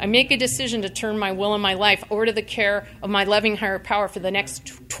step, I make a decision to turn my will and my life over to the care of my loving higher power for the next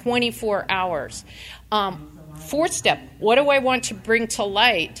 24 hours. 4th step, what do I want to bring to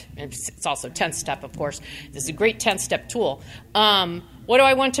light? It's also 10th step, of course. This is a great 10th step tool. What do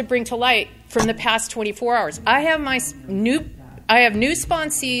I want to bring to light from the past 24 hours? I have new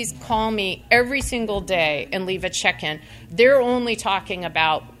sponsees call me every single day and leave a check-in. They're only talking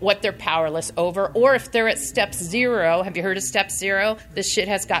about what they're powerless over, or if they're at step 0. Have you heard of step 0? This shit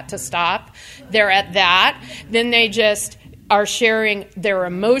has got to stop. They're at that. Then they just are sharing their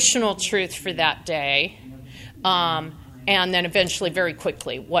emotional truth for that day. And then eventually, very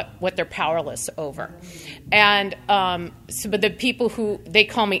quickly, what they're powerless over. And but the people who, they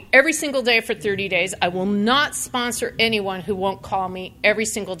call me every single day for 30 days. I will not sponsor anyone who won't call me every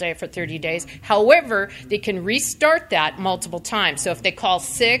single day for 30 days. However, they can restart that multiple times. So if they call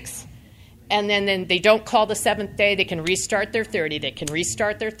 6 and then they don't call the 7th day, they can restart their 30. They can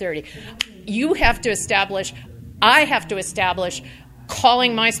restart their 30. I have to establish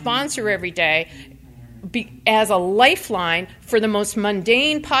calling my sponsor every day as a lifeline for the most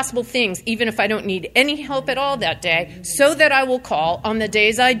mundane possible things, even if I don't need any help at all that day, so that I will call on the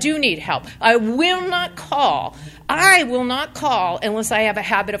days I do need help. I will not call unless I have a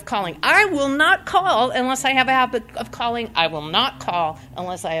habit of calling. I will not call unless I have a habit of calling. I will not call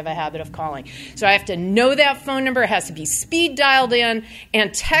unless I have a habit of calling. So I have to know that phone number. It has to be speed dialed in,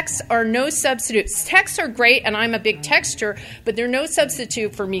 and texts are no substitute. Texts are great, and I'm a big texter, but they're no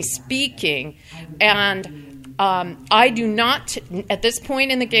substitute for me speaking. And I do not, at this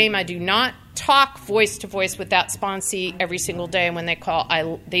point in the game, I do not talk voice-to-voice with that sponsee every single day. And when they call,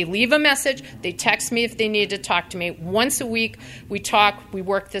 they leave a message. They text me if they need to talk to me. Once a week, we talk. We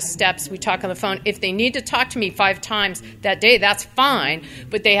work the steps. We talk on the phone. If they need to talk to me 5 times that day, that's fine.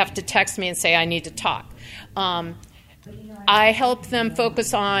 But they have to text me and say, I need to talk. I help them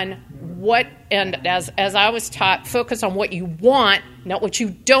focus on what, and as I was taught, focus on what you want, not what you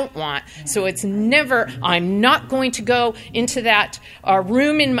don't want. So it's never, I'm not going to go into that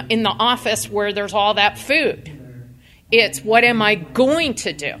room in the office where there's all that food. It's what am I going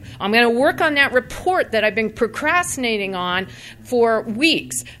to do? I'm going to work on that report that I've been procrastinating on for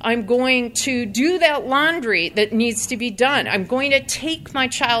weeks. I'm going to do that laundry that needs to be done. I'm going to take my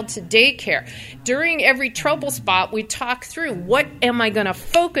child to daycare. During every trouble spot, we talk through what am I going to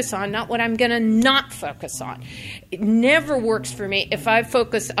focus on, not what I'm going to not focus on. It never works for me if I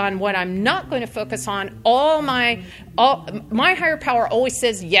focus on what I'm not going to focus on. My higher power always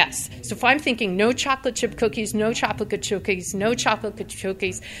says yes. So if I'm thinking no chocolate chip cookies, no chocolate cookies, no chocolate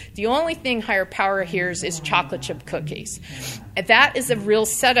cookies, the only thing higher power hears is chocolate chip cookies. That is a real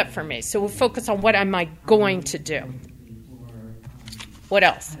setup for me. So we'll focus on what am I going to do. What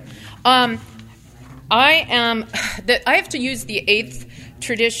else? I have to use the 8th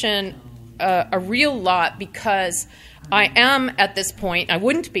tradition a real lot because I am at this point, I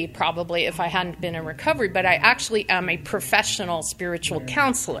wouldn't be probably if I hadn't been in recovery, but I actually am a professional spiritual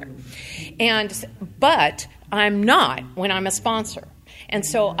counselor. But I'm not when I'm a sponsor. And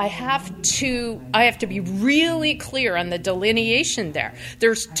so I have to be really clear on the delineation there.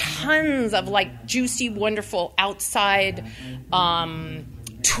 There's tons of like juicy, wonderful outside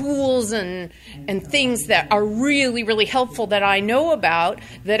tools and things that are really, really helpful that I know about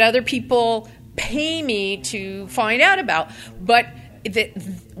that other people pay me to find out about. But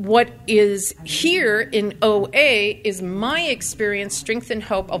what is here in OA is my experience, strength, and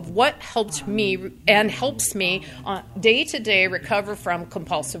hope of what helped me and helps me day to day recover from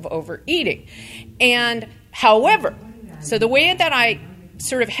compulsive overeating. And however, so the way that I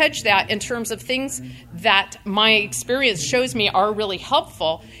sort of hedge that in terms of things that my experience shows me are really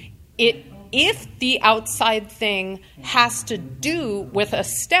helpful, if the outside thing has to do with a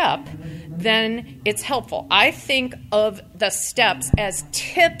step, then it's helpful. I think of the steps as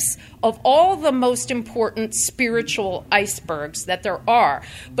tips of all the most important spiritual icebergs that there are.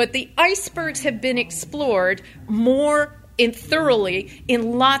 But the icebergs have been explored more thoroughly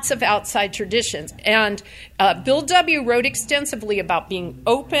in lots of outside traditions. And Bill W. wrote extensively about being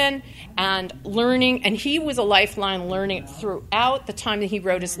open and learning, and he was a lifeline learning throughout the time that he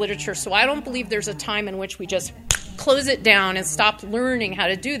wrote his literature. So I don't believe there's a time in which we just close it down and stop learning how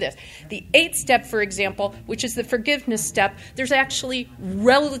to do this. The 8th step, for example, which is the forgiveness step, there's actually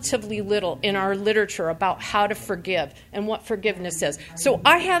relatively little in our literature about how to forgive and what forgiveness is. So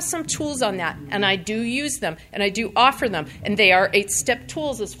I have some tools on that, and I do use them, and I do offer them, and they are 8-step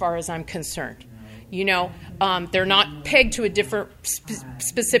tools as far as I'm concerned. You know, they're not pegged to a different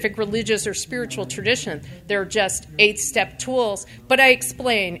specific religious or spiritual tradition. They're just 8-step tools, but I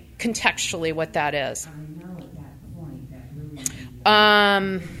explain contextually what that is.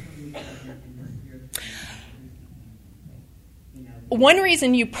 One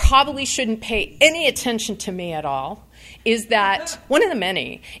reason you probably shouldn't pay any attention to me at all is that, one of the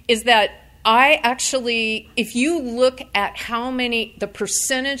many, is that I actually, if you look at the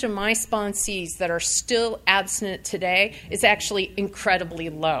percentage of my sponsees that are still abstinent today is actually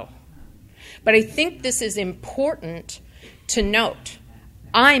incredibly low. But I think this is important to note.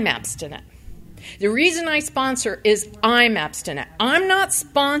 I'm abstinent. The reason I sponsor is I'm abstinent. I'm not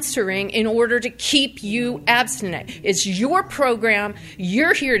sponsoring in order to keep you abstinent. It's your program.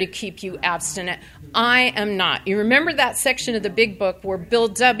 You're here to keep you abstinent. I am not. You remember that section of the Big Book where Bill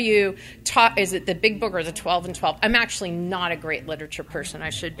W. taught, is it the Big Book or the 12 and 12? I'm actually not a great literature person. I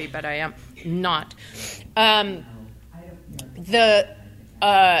should be, but I am not.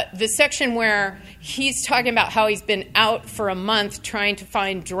 The section where he's talking about how he's been out for a month trying to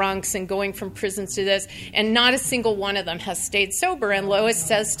find drunks and going from prisons to this, and not a single one of them has stayed sober. And Lois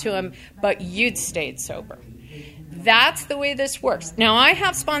says to him, but you'd stayed sober. That's the way this works. Now, I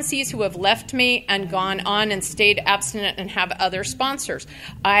have sponsees who have left me and gone on and stayed abstinent and have other sponsors.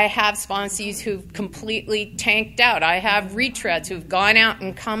 I have sponsees who've completely tanked out. I have retreads who've gone out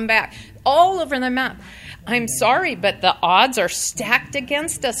and come back all over the map. I'm sorry, but the odds are stacked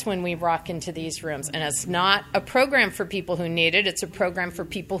against us when we walk into these rooms. And it's not a program for people who need it. It's a program for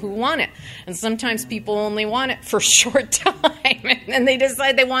people who want it. And sometimes people only want it for a short time, and then they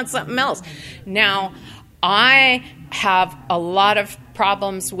decide they want something else. Now, I have a lot of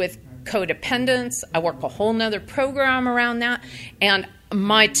problems with codependence. I work a whole nother program around that. And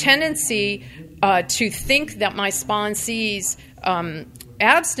my tendency to think that my sponsees'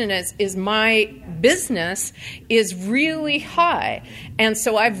 abstinence is my business is really high. And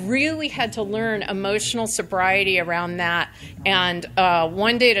so I've really had to learn emotional sobriety around that. And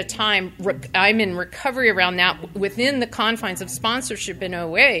one day at a time, I'm in recovery around that within the confines of sponsorship in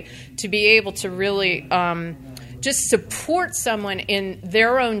OA to be able to really just support someone in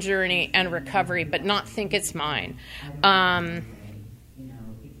their own journey and recovery, but not think it's mine.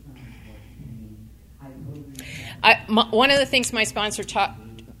 One of the things my sponsor taught,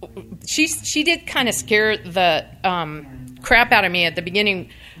 she did kind of scare the crap out of me at the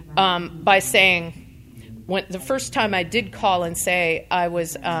beginning by saying, when the first time I did call and say I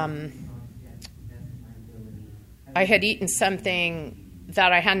was, I had eaten something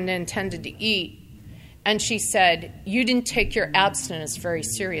that I hadn't intended to eat, and she said, you didn't take your abstinence very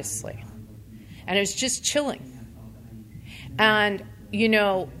seriously. And it was just chilling. And, you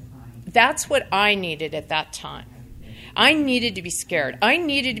know, that's what I needed at that time. I needed to be scared. I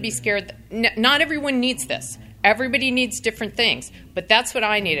needed to be scared. Not everyone needs this. Everybody needs different things. But that's what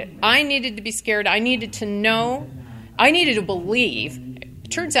I needed. I needed to be scared. I needed to know. I needed to believe. It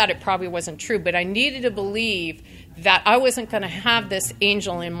turns out it probably wasn't true, but I needed to believe that I wasn't going to have this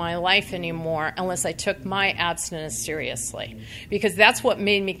angel in my life anymore unless I took my abstinence seriously. Because that's what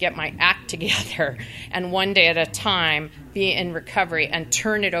made me get my act together and one day at a time be in recovery and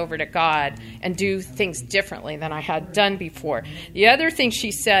turn it over to God and do things differently than I had done before. The other thing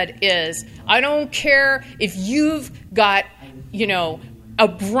she said is, I don't care if you've got, you know, a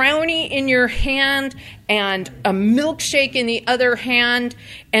brownie in your hand and a milkshake in the other hand,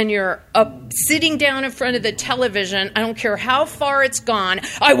 and you're sitting down in front of the television, I don't care how far it's gone,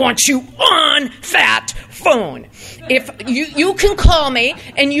 I want you on that phone. If you can call me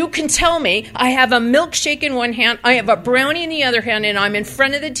and you can tell me I have a milkshake in one hand, I have a brownie in the other hand, and I'm in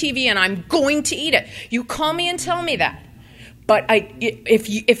front of the TV and I'm going to eat it. You call me and tell me that. But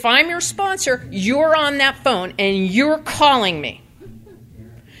if I'm your sponsor, you're on that phone and you're calling me.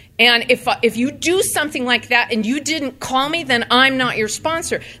 And if you do something like that and you didn't call me, then I'm not your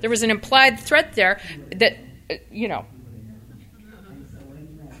sponsor. There was an implied threat there that,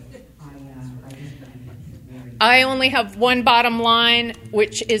 I only have one bottom line,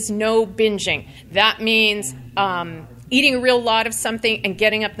 which is no binging. That means eating a real lot of something and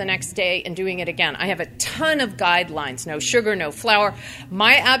getting up the next day and doing it again. I have a ton of guidelines. No sugar, no flour.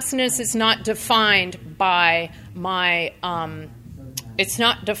 My abstinence is not defined by my... It's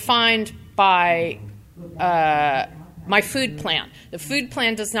not defined by my food plan. The food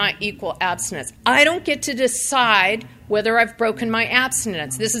plan does not equal abstinence. I don't get to decide whether I've broken my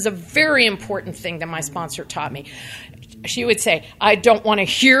abstinence. This is a very important thing that my sponsor taught me. She would say, I don't want to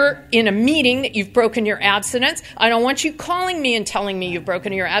hear in a meeting that you've broken your abstinence. I don't want you calling me and telling me you've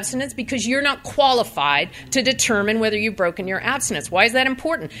broken your abstinence because you're not qualified to determine whether you've broken your abstinence. Why is that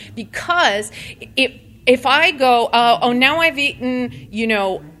important? Because if I go, now I've eaten,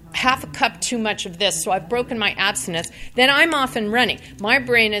 half a cup too much of this, so I've broken my abstinence, then I'm off and running. My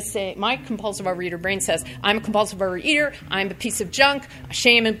brain is saying, my compulsive overeater brain says, I'm a compulsive overeater, I'm a piece of junk,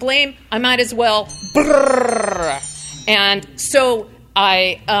 shame and blame, I might as well, and so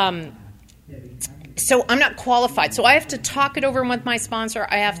I'm not qualified. So I have to talk it over with my sponsor.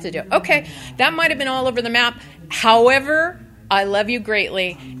 I have to do, okay, that might have been all over the map. However, I love you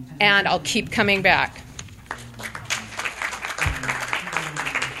greatly, and I'll keep coming back.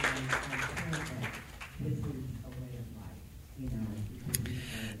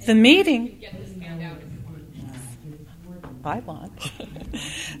 The meeting... I want.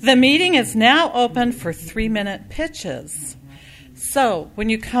 The meeting is now open for 3-minute pitches. So when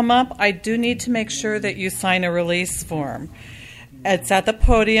you come up, I do need to make sure that you sign a release form. It's at the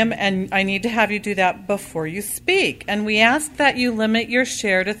podium, and I need to have you do that before you speak. And we ask that you limit your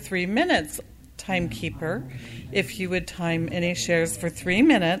share to 3 minutes, timekeeper, if you would time any shares for 3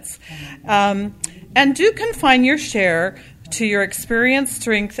 minutes. And do confine your share to your experience,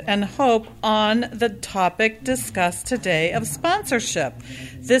 strength, and hope on the topic discussed today of sponsorship.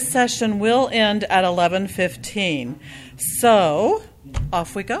 This session will end at 11:15. So,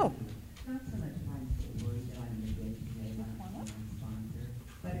 off we go.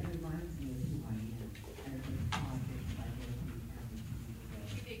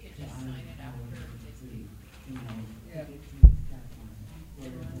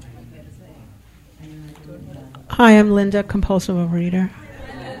 Hi, I'm Linda, compulsive overeater.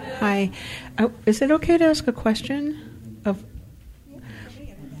 Hi. Is it okay to ask a question?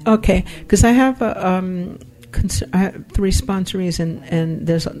 Okay, because I have 3 sponsorees, and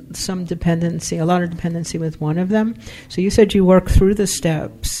there's some dependency, a lot of dependency with one of them. So you said you work through the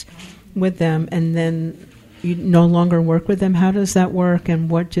steps with them, and then you no longer work with them. How does that work, and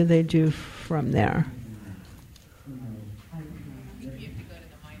what do they do from there?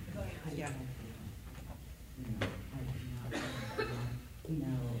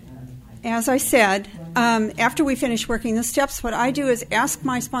 As I said, after we finish working the steps, what I do is ask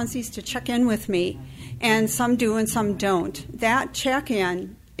my sponsees to check in with me, and some do and some don't. That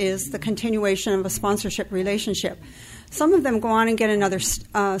check-in is the continuation of a sponsorship relationship. Some of them go on and get another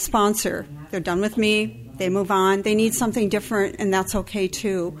sponsor. They're done with me, they move on, they need something different, and that's okay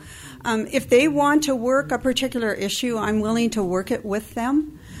too. If they want to work a particular issue, I'm willing to work it with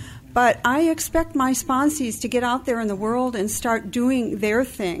them. But I expect my sponsees to get out there in the world and start doing their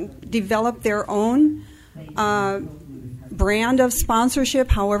thing, develop their own brand of sponsorship,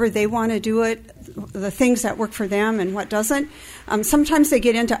 however they want to do it, the things that work for them and what doesn't. Sometimes they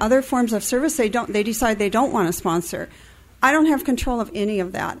get into other forms of service. They decide they don't want to sponsor. I don't have control of any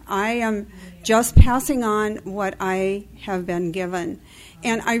of that. I am just passing on what I have been given.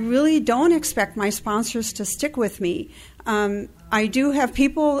 And I really don't expect my sponsors to stick with me. I do have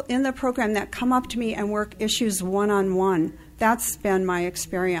people in the program that come up to me and work issues one-on-one. That's been my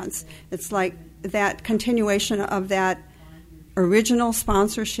experience. It's like that continuation of that original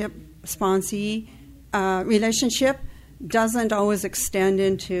sponsee relationship doesn't always extend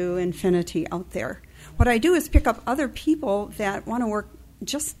into infinity out there. What I do is pick up other people that want to work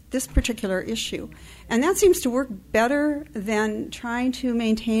just this particular issue. And that seems to work better than trying to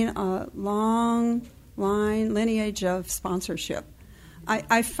maintain a long lineage of sponsorship.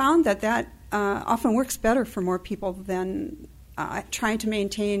 I found that often works better for more people than trying to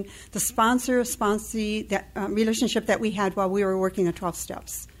maintain the sponsor-sponsee relationship that we had while we were working at 12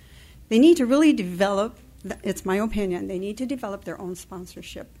 Steps. They need to really develop, it's my opinion, they need to develop their own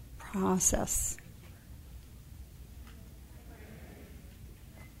sponsorship process.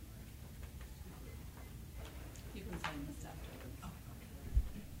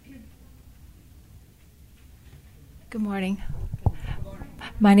 Good morning.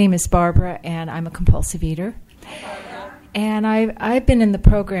 My name is Barbara, and I'm a compulsive eater. And I've been in the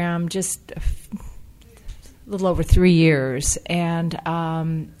program just a little over 3 years, and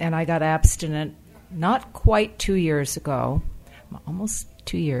I got abstinent not quite 2 years ago, almost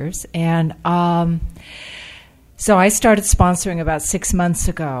 2 years, and so I started sponsoring about 6 months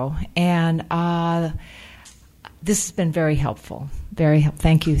ago, and this has been very helpful.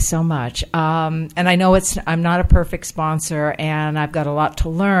 Thank you so much. And I know I'm not a perfect sponsor, and I've got a lot to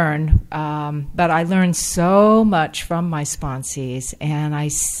learn, but I learned so much from my sponsees, and I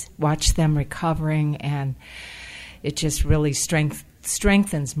watch them recovering, and it just really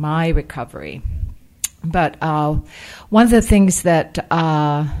strengthens my recovery. But one of the things that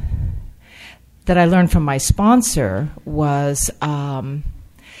I learned from my sponsor was, to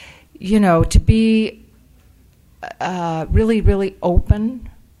be really, really open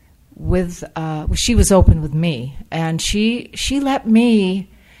with. She was open with me, and she let me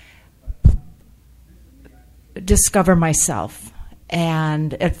discover myself.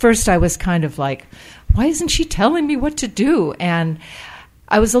 And at first, I was kind of like, "Why isn't she telling me what to do?" And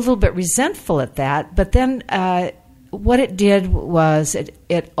I was a little bit resentful at that. But then, what it did was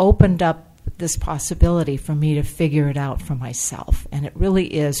it opened up this possibility for me to figure it out for myself. And it really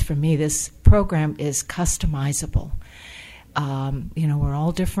is, for me, this program is customizable. We're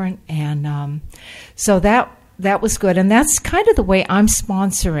all different. And so that was good. And that's kind of the way I'm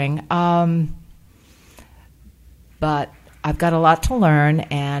sponsoring. But I've got a lot to learn,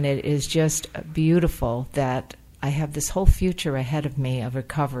 and it is just beautiful that I have this whole future ahead of me of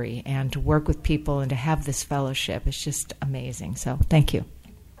recovery, and to work with people and to have this fellowship. It's just amazing. So thank you.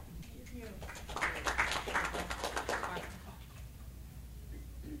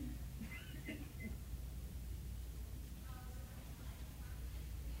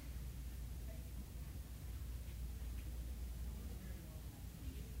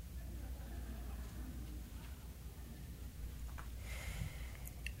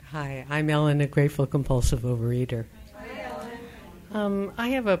 Hi, I'm Ellen, a grateful compulsive overeater. Hi, Ellen. I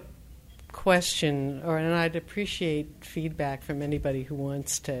have a question, and I'd appreciate feedback from anybody who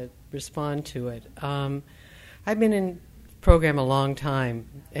wants to respond to it. I've been in the program a long time,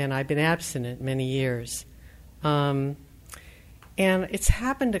 and I've been abstinent many years. And it's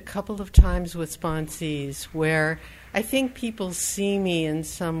happened a couple of times with sponsees where I think people see me in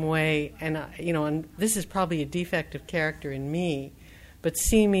some way, and this is probably a defect of character in me, but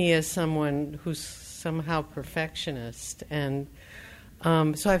see me as someone who's somehow perfectionist. And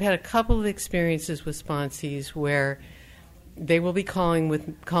so I've had a couple of experiences with sponsees where they will be calling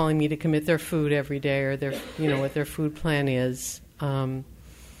me to commit their food every day, or their, what their food plan is. And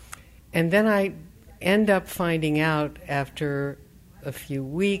then I end up finding out after a few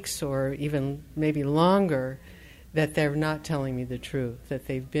weeks, or even maybe longer, that they're not telling me the truth, that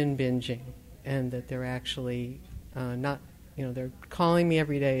they've been binging, and that they're actually not. They're calling me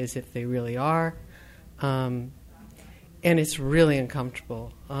every day as if they really are, and it's really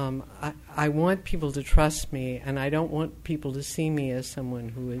uncomfortable. I want people to trust me, and I don't want people to see me as someone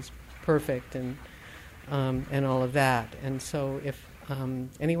who is perfect and all of that. And so if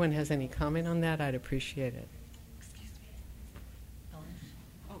anyone has any comment on that, I'd appreciate it.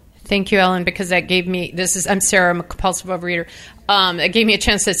 Thank you, Ellen, because that gave me, I'm Sarah, I'm a compulsive overeater. It gave me a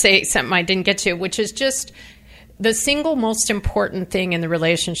chance to say something I didn't get to, which is just the single most important thing in the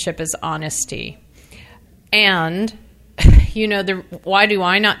relationship is honesty. And, why do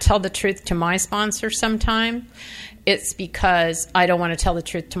I not tell the truth to my sponsor sometime? It's because I don't want to tell the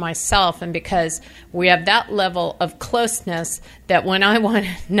truth to myself, and because we have that level of closeness that when I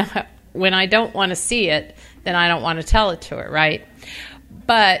don't want to see it, then I don't want to tell it to her, right?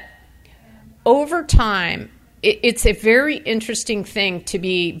 But over time, it's a very interesting thing to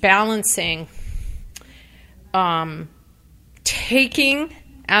be balancing taking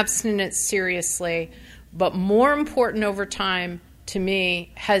abstinence seriously, but more important over time to me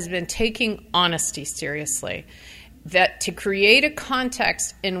has been taking honesty seriously. That to create a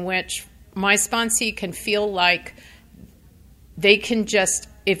context in which my sponsee can feel like they can just,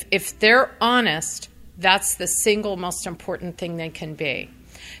 if they're honest, that's the single most important thing they can be.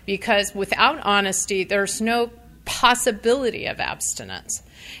 Because without honesty, there's no possibility of abstinence.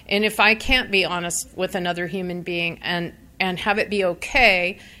 And if I can't be honest with another human being and have it be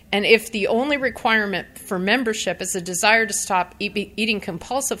okay, and if the only requirement for membership is a desire to stop eating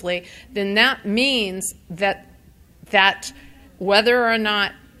compulsively, then that means that whether or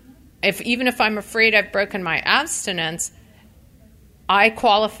not, even if I'm afraid I've broken my abstinence, I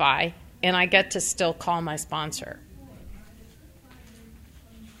qualify and I get to still call my sponsor.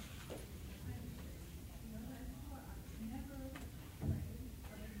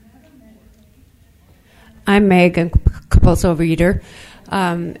 I'm Meg, a compulsive overeater.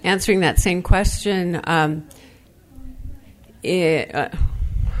 Answering that same question,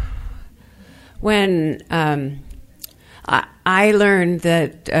 when I learned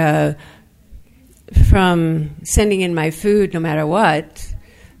that from sending in my food, no matter what,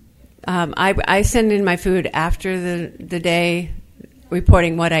 I send in my food after the day,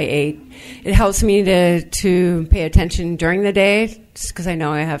 reporting what I ate. It helps me to pay attention during the day, just because I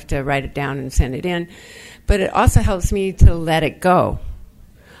know I have to write it down and send it in. But it also helps me to let it go.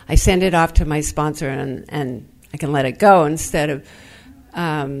 I send it off to my sponsor, and I can let it go instead of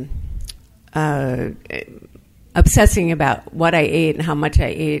obsessing about what I ate and how much I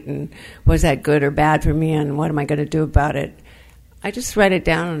ate and was that good or bad for me and what am I going to do about it. I just write it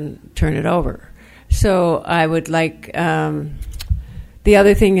down and turn it over. So I would like... the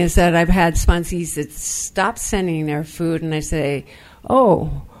other thing is that I've had sponsees that stop sending their food, and I say,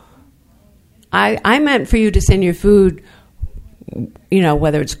 oh, I meant for you to send your food,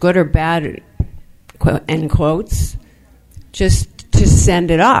 whether it's good or bad, end quotes, just to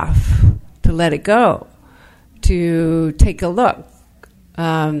send it off, to let it go, to take a look,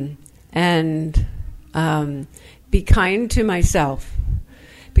 and be kind to myself.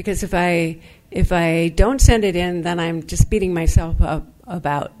 Because if I don't send it in, then I'm just beating myself up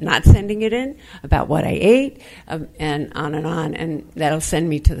about not sending it in, about what I ate, and on, and that'll send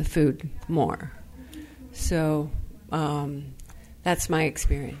me to the food more. So that's my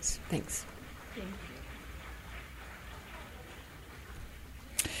experience. Thanks.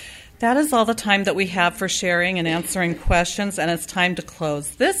 That is all the time that we have for sharing and answering questions, and it's time to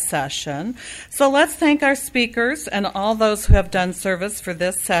close this session. So let's thank our speakers and all those who have done service for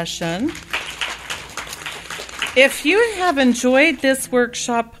this session. If you have enjoyed this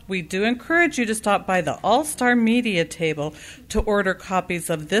workshop, we do encourage you to stop by the All-Star Media table to order copies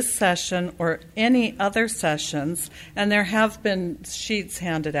of this session or any other sessions, and there have been sheets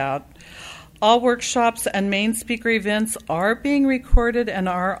handed out. All workshops and main speaker events are being recorded and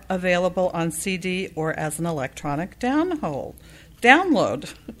are available on CD or as an electronic download.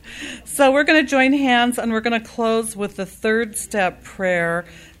 So we're going to join hands, and we're going to close with the third step prayer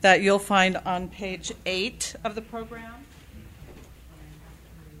that you'll find on page 8 of the program.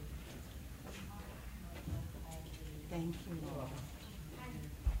 Thank you, Lord.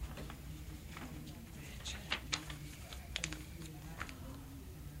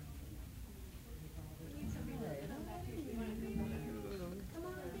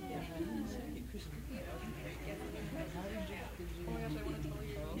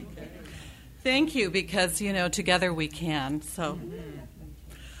 Thank you, because, together we can. So,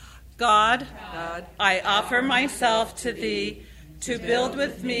 God, I offer myself to Thee to build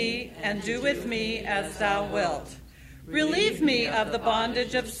with me and do with me as Thou wilt. Relieve me of the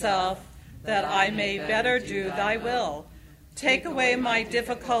bondage of self, that I may better do Thy will. Take away my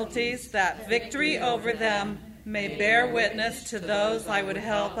difficulties, that victory over them may bear witness to those I would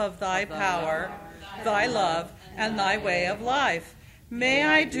help of Thy power, Thy love, and Thy way of life. May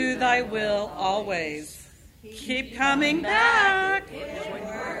I do Thy will always. Keep coming back.